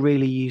was never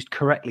really used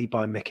correctly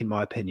by Mick, in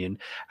my opinion,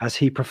 as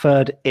he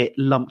preferred it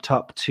lumped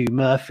up to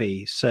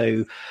Murphy.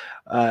 So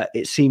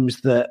it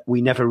seems that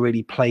we never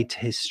really played to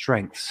his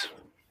strengths.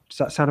 Does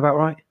that sound about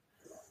right?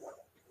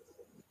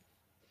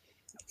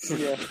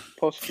 Yeah,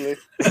 possibly.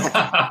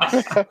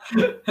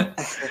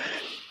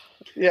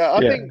 Yeah, I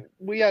think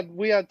we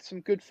had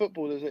some good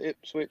footballers at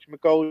Ipswich.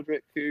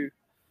 McGoldrick, who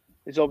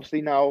is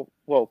obviously now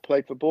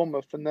played for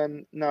Bournemouth and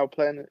then now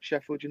playing at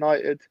Sheffield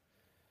United.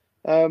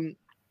 I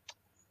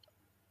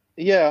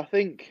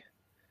think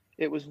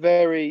it was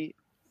very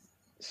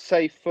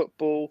safe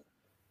football.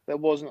 There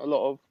wasn't a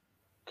lot of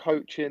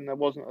coaching. There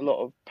wasn't a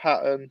lot of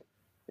pattern.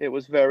 It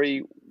was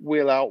very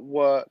we'll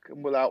outwork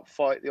and we'll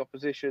outfight the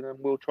opposition and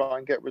we'll try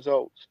and get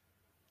results.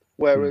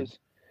 Whereas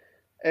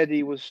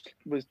Eddie was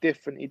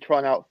different. He'd try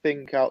and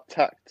outthink,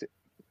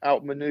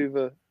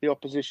 outmaneuver the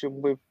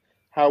opposition with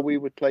how we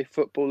would play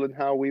football and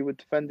how we would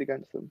defend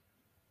against them.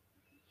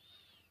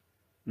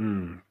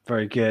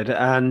 Very good.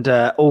 And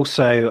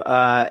also,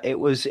 it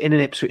was in an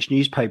Ipswich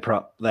newspaper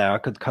up there. I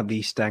could cut the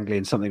East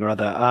Anglian something or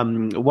other.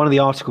 One of the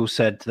articles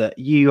said that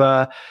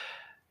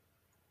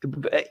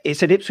it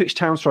said Ipswich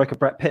town striker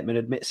Brett Pitman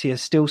admits he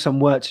has still some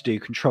work to do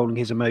controlling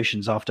his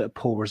emotions after a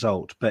poor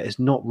result, but is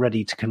not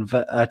ready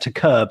to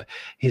curb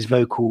his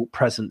vocal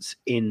presence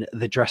in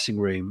the dressing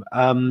room.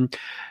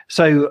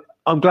 So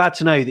I'm glad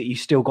to know that you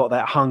still got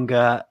that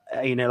hunger,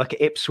 like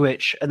at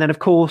Ipswich, and then of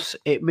course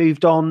it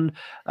moved on.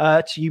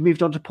 You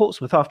moved on to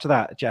Portsmouth after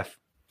that, Jeff.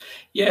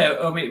 Yeah,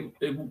 I mean,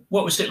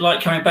 what was it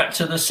like coming back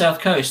to the South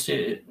Coast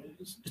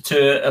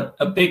to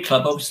a big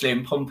club, obviously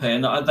in Pompey,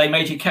 and they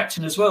made you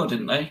captain as well,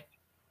 didn't they?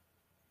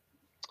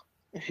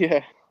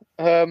 Yeah.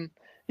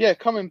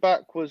 Coming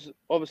back was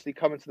obviously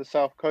coming to the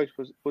South Coast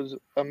was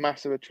a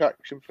massive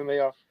attraction for me.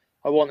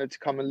 I wanted to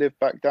come and live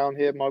back down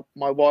here.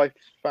 My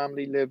wife's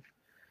family live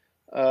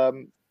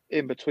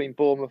in between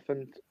Bournemouth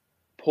and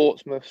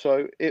Portsmouth,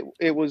 so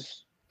it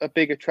was a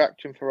big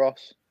attraction for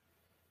us.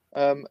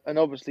 And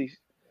obviously,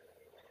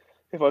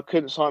 if I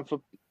couldn't sign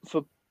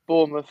for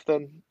Bournemouth,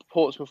 then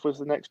Portsmouth was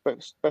the next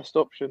best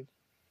option.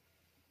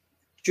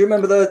 Do you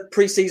remember the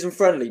pre-season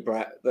friendly,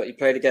 Brett, that you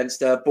played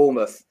against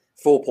Bournemouth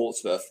for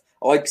Portsmouth?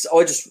 I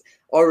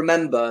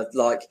remember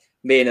like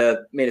me and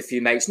a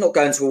few mates not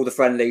going to all the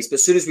friendlies, but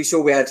as soon as we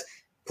saw we had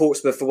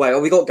Portsmouth away,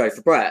 we got to go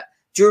for Brett.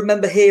 Do you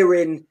remember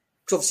hearing?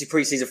 Because obviously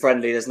pre-season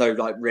friendly, there's no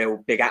like real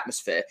big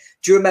atmosphere.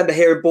 Do you remember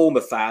hearing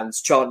Bournemouth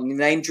fans chanting your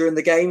name during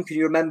the game? Can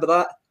you remember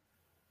that?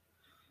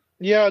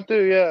 Yeah, I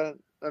do. Yeah,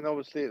 and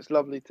obviously it's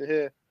lovely to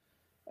hear.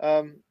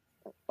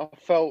 I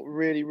felt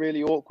really,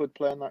 really awkward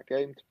playing that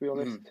game, to be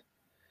honest.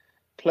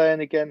 Playing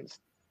against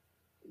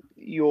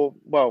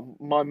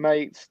my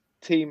mates'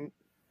 team,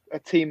 a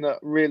team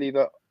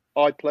that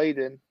I played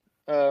in,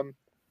 and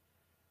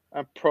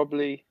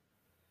probably,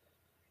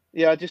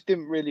 I just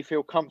didn't really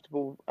feel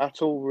comfortable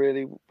at all,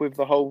 really, with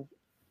the whole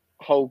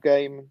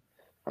game,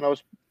 and I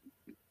was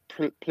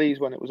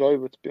pleased when it was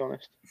over, to be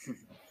honest.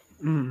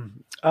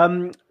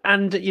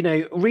 And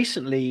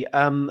recently,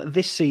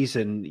 this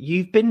season,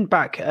 you've been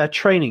back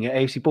training at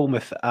AFC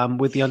Bournemouth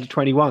with the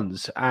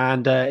under-21s,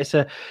 and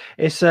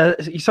it's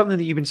something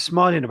that you've been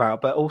smiling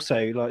about. But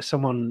also, like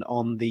someone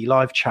on the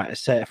live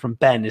chat from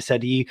Ben has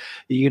said, "Are you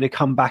going to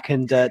come back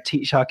and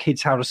teach our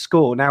kids how to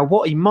score?" Now,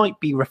 what he might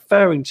be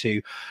referring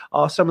to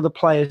are some of the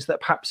players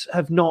that perhaps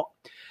have not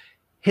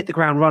hit the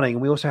ground running.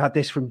 And we also had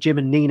this from Jim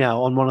and Nina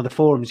on one of the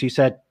forums who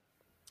said,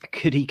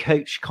 could he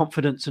coach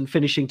confidence and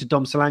finishing to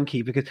Dom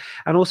Solanke?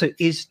 And also,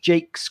 is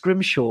Jake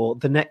Scrimshaw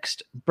the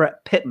next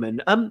Brett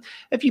Pitman?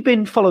 Have you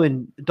been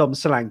following Dom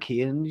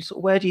Solanke, and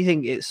where do you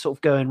think it's sort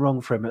of going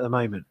wrong for him at the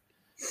moment?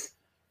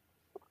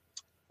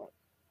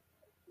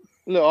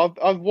 Look,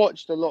 I've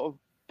watched a lot of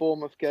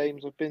Bournemouth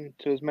games. I've been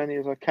to as many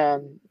as I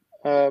can,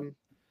 and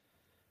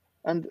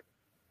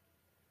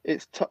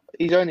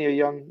he's only a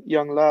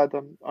young lad.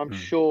 I'm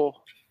sure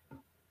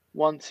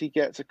once he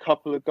gets a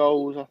couple of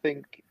goals, I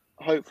think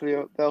hopefully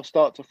they'll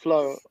start to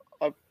flow.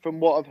 From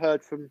what I've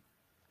heard from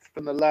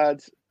the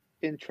lads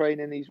in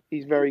training,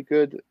 he's very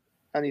good,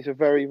 and he's a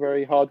very,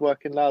 very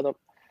hard-working lad.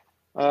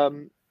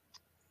 I'm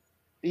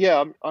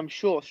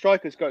sure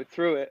strikers go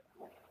through it.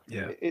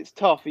 Yeah, it's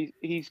tough.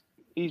 He's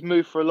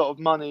moved for a lot of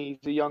money.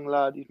 He's a young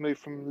lad. He's moved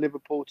from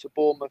Liverpool to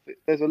Bournemouth.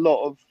 There's a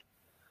lot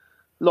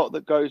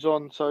that goes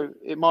on, so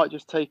it might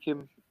just take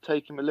him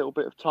a little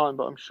bit of time.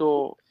 But I'm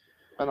sure,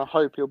 and I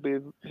hope he'll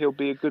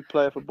be a good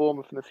player for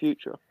Bournemouth in the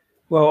future.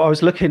 Well, I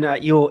was looking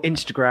at your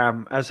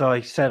Instagram, as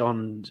I said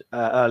on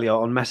earlier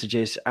on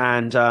messages,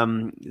 and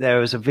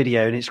there was a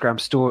video, an Instagram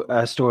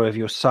story of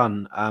your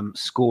son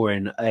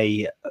scoring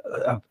a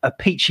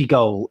peachy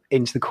goal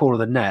into the corner of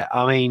the net.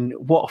 I mean,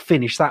 what a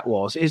finish that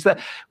was!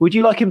 Would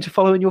you like him to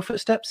follow in your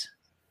footsteps?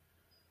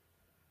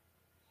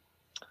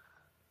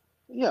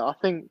 Yeah, I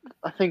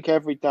think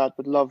every dad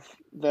would love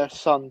their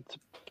son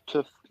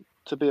to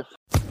be a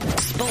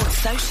Sports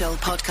Social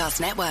Podcast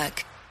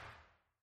Network.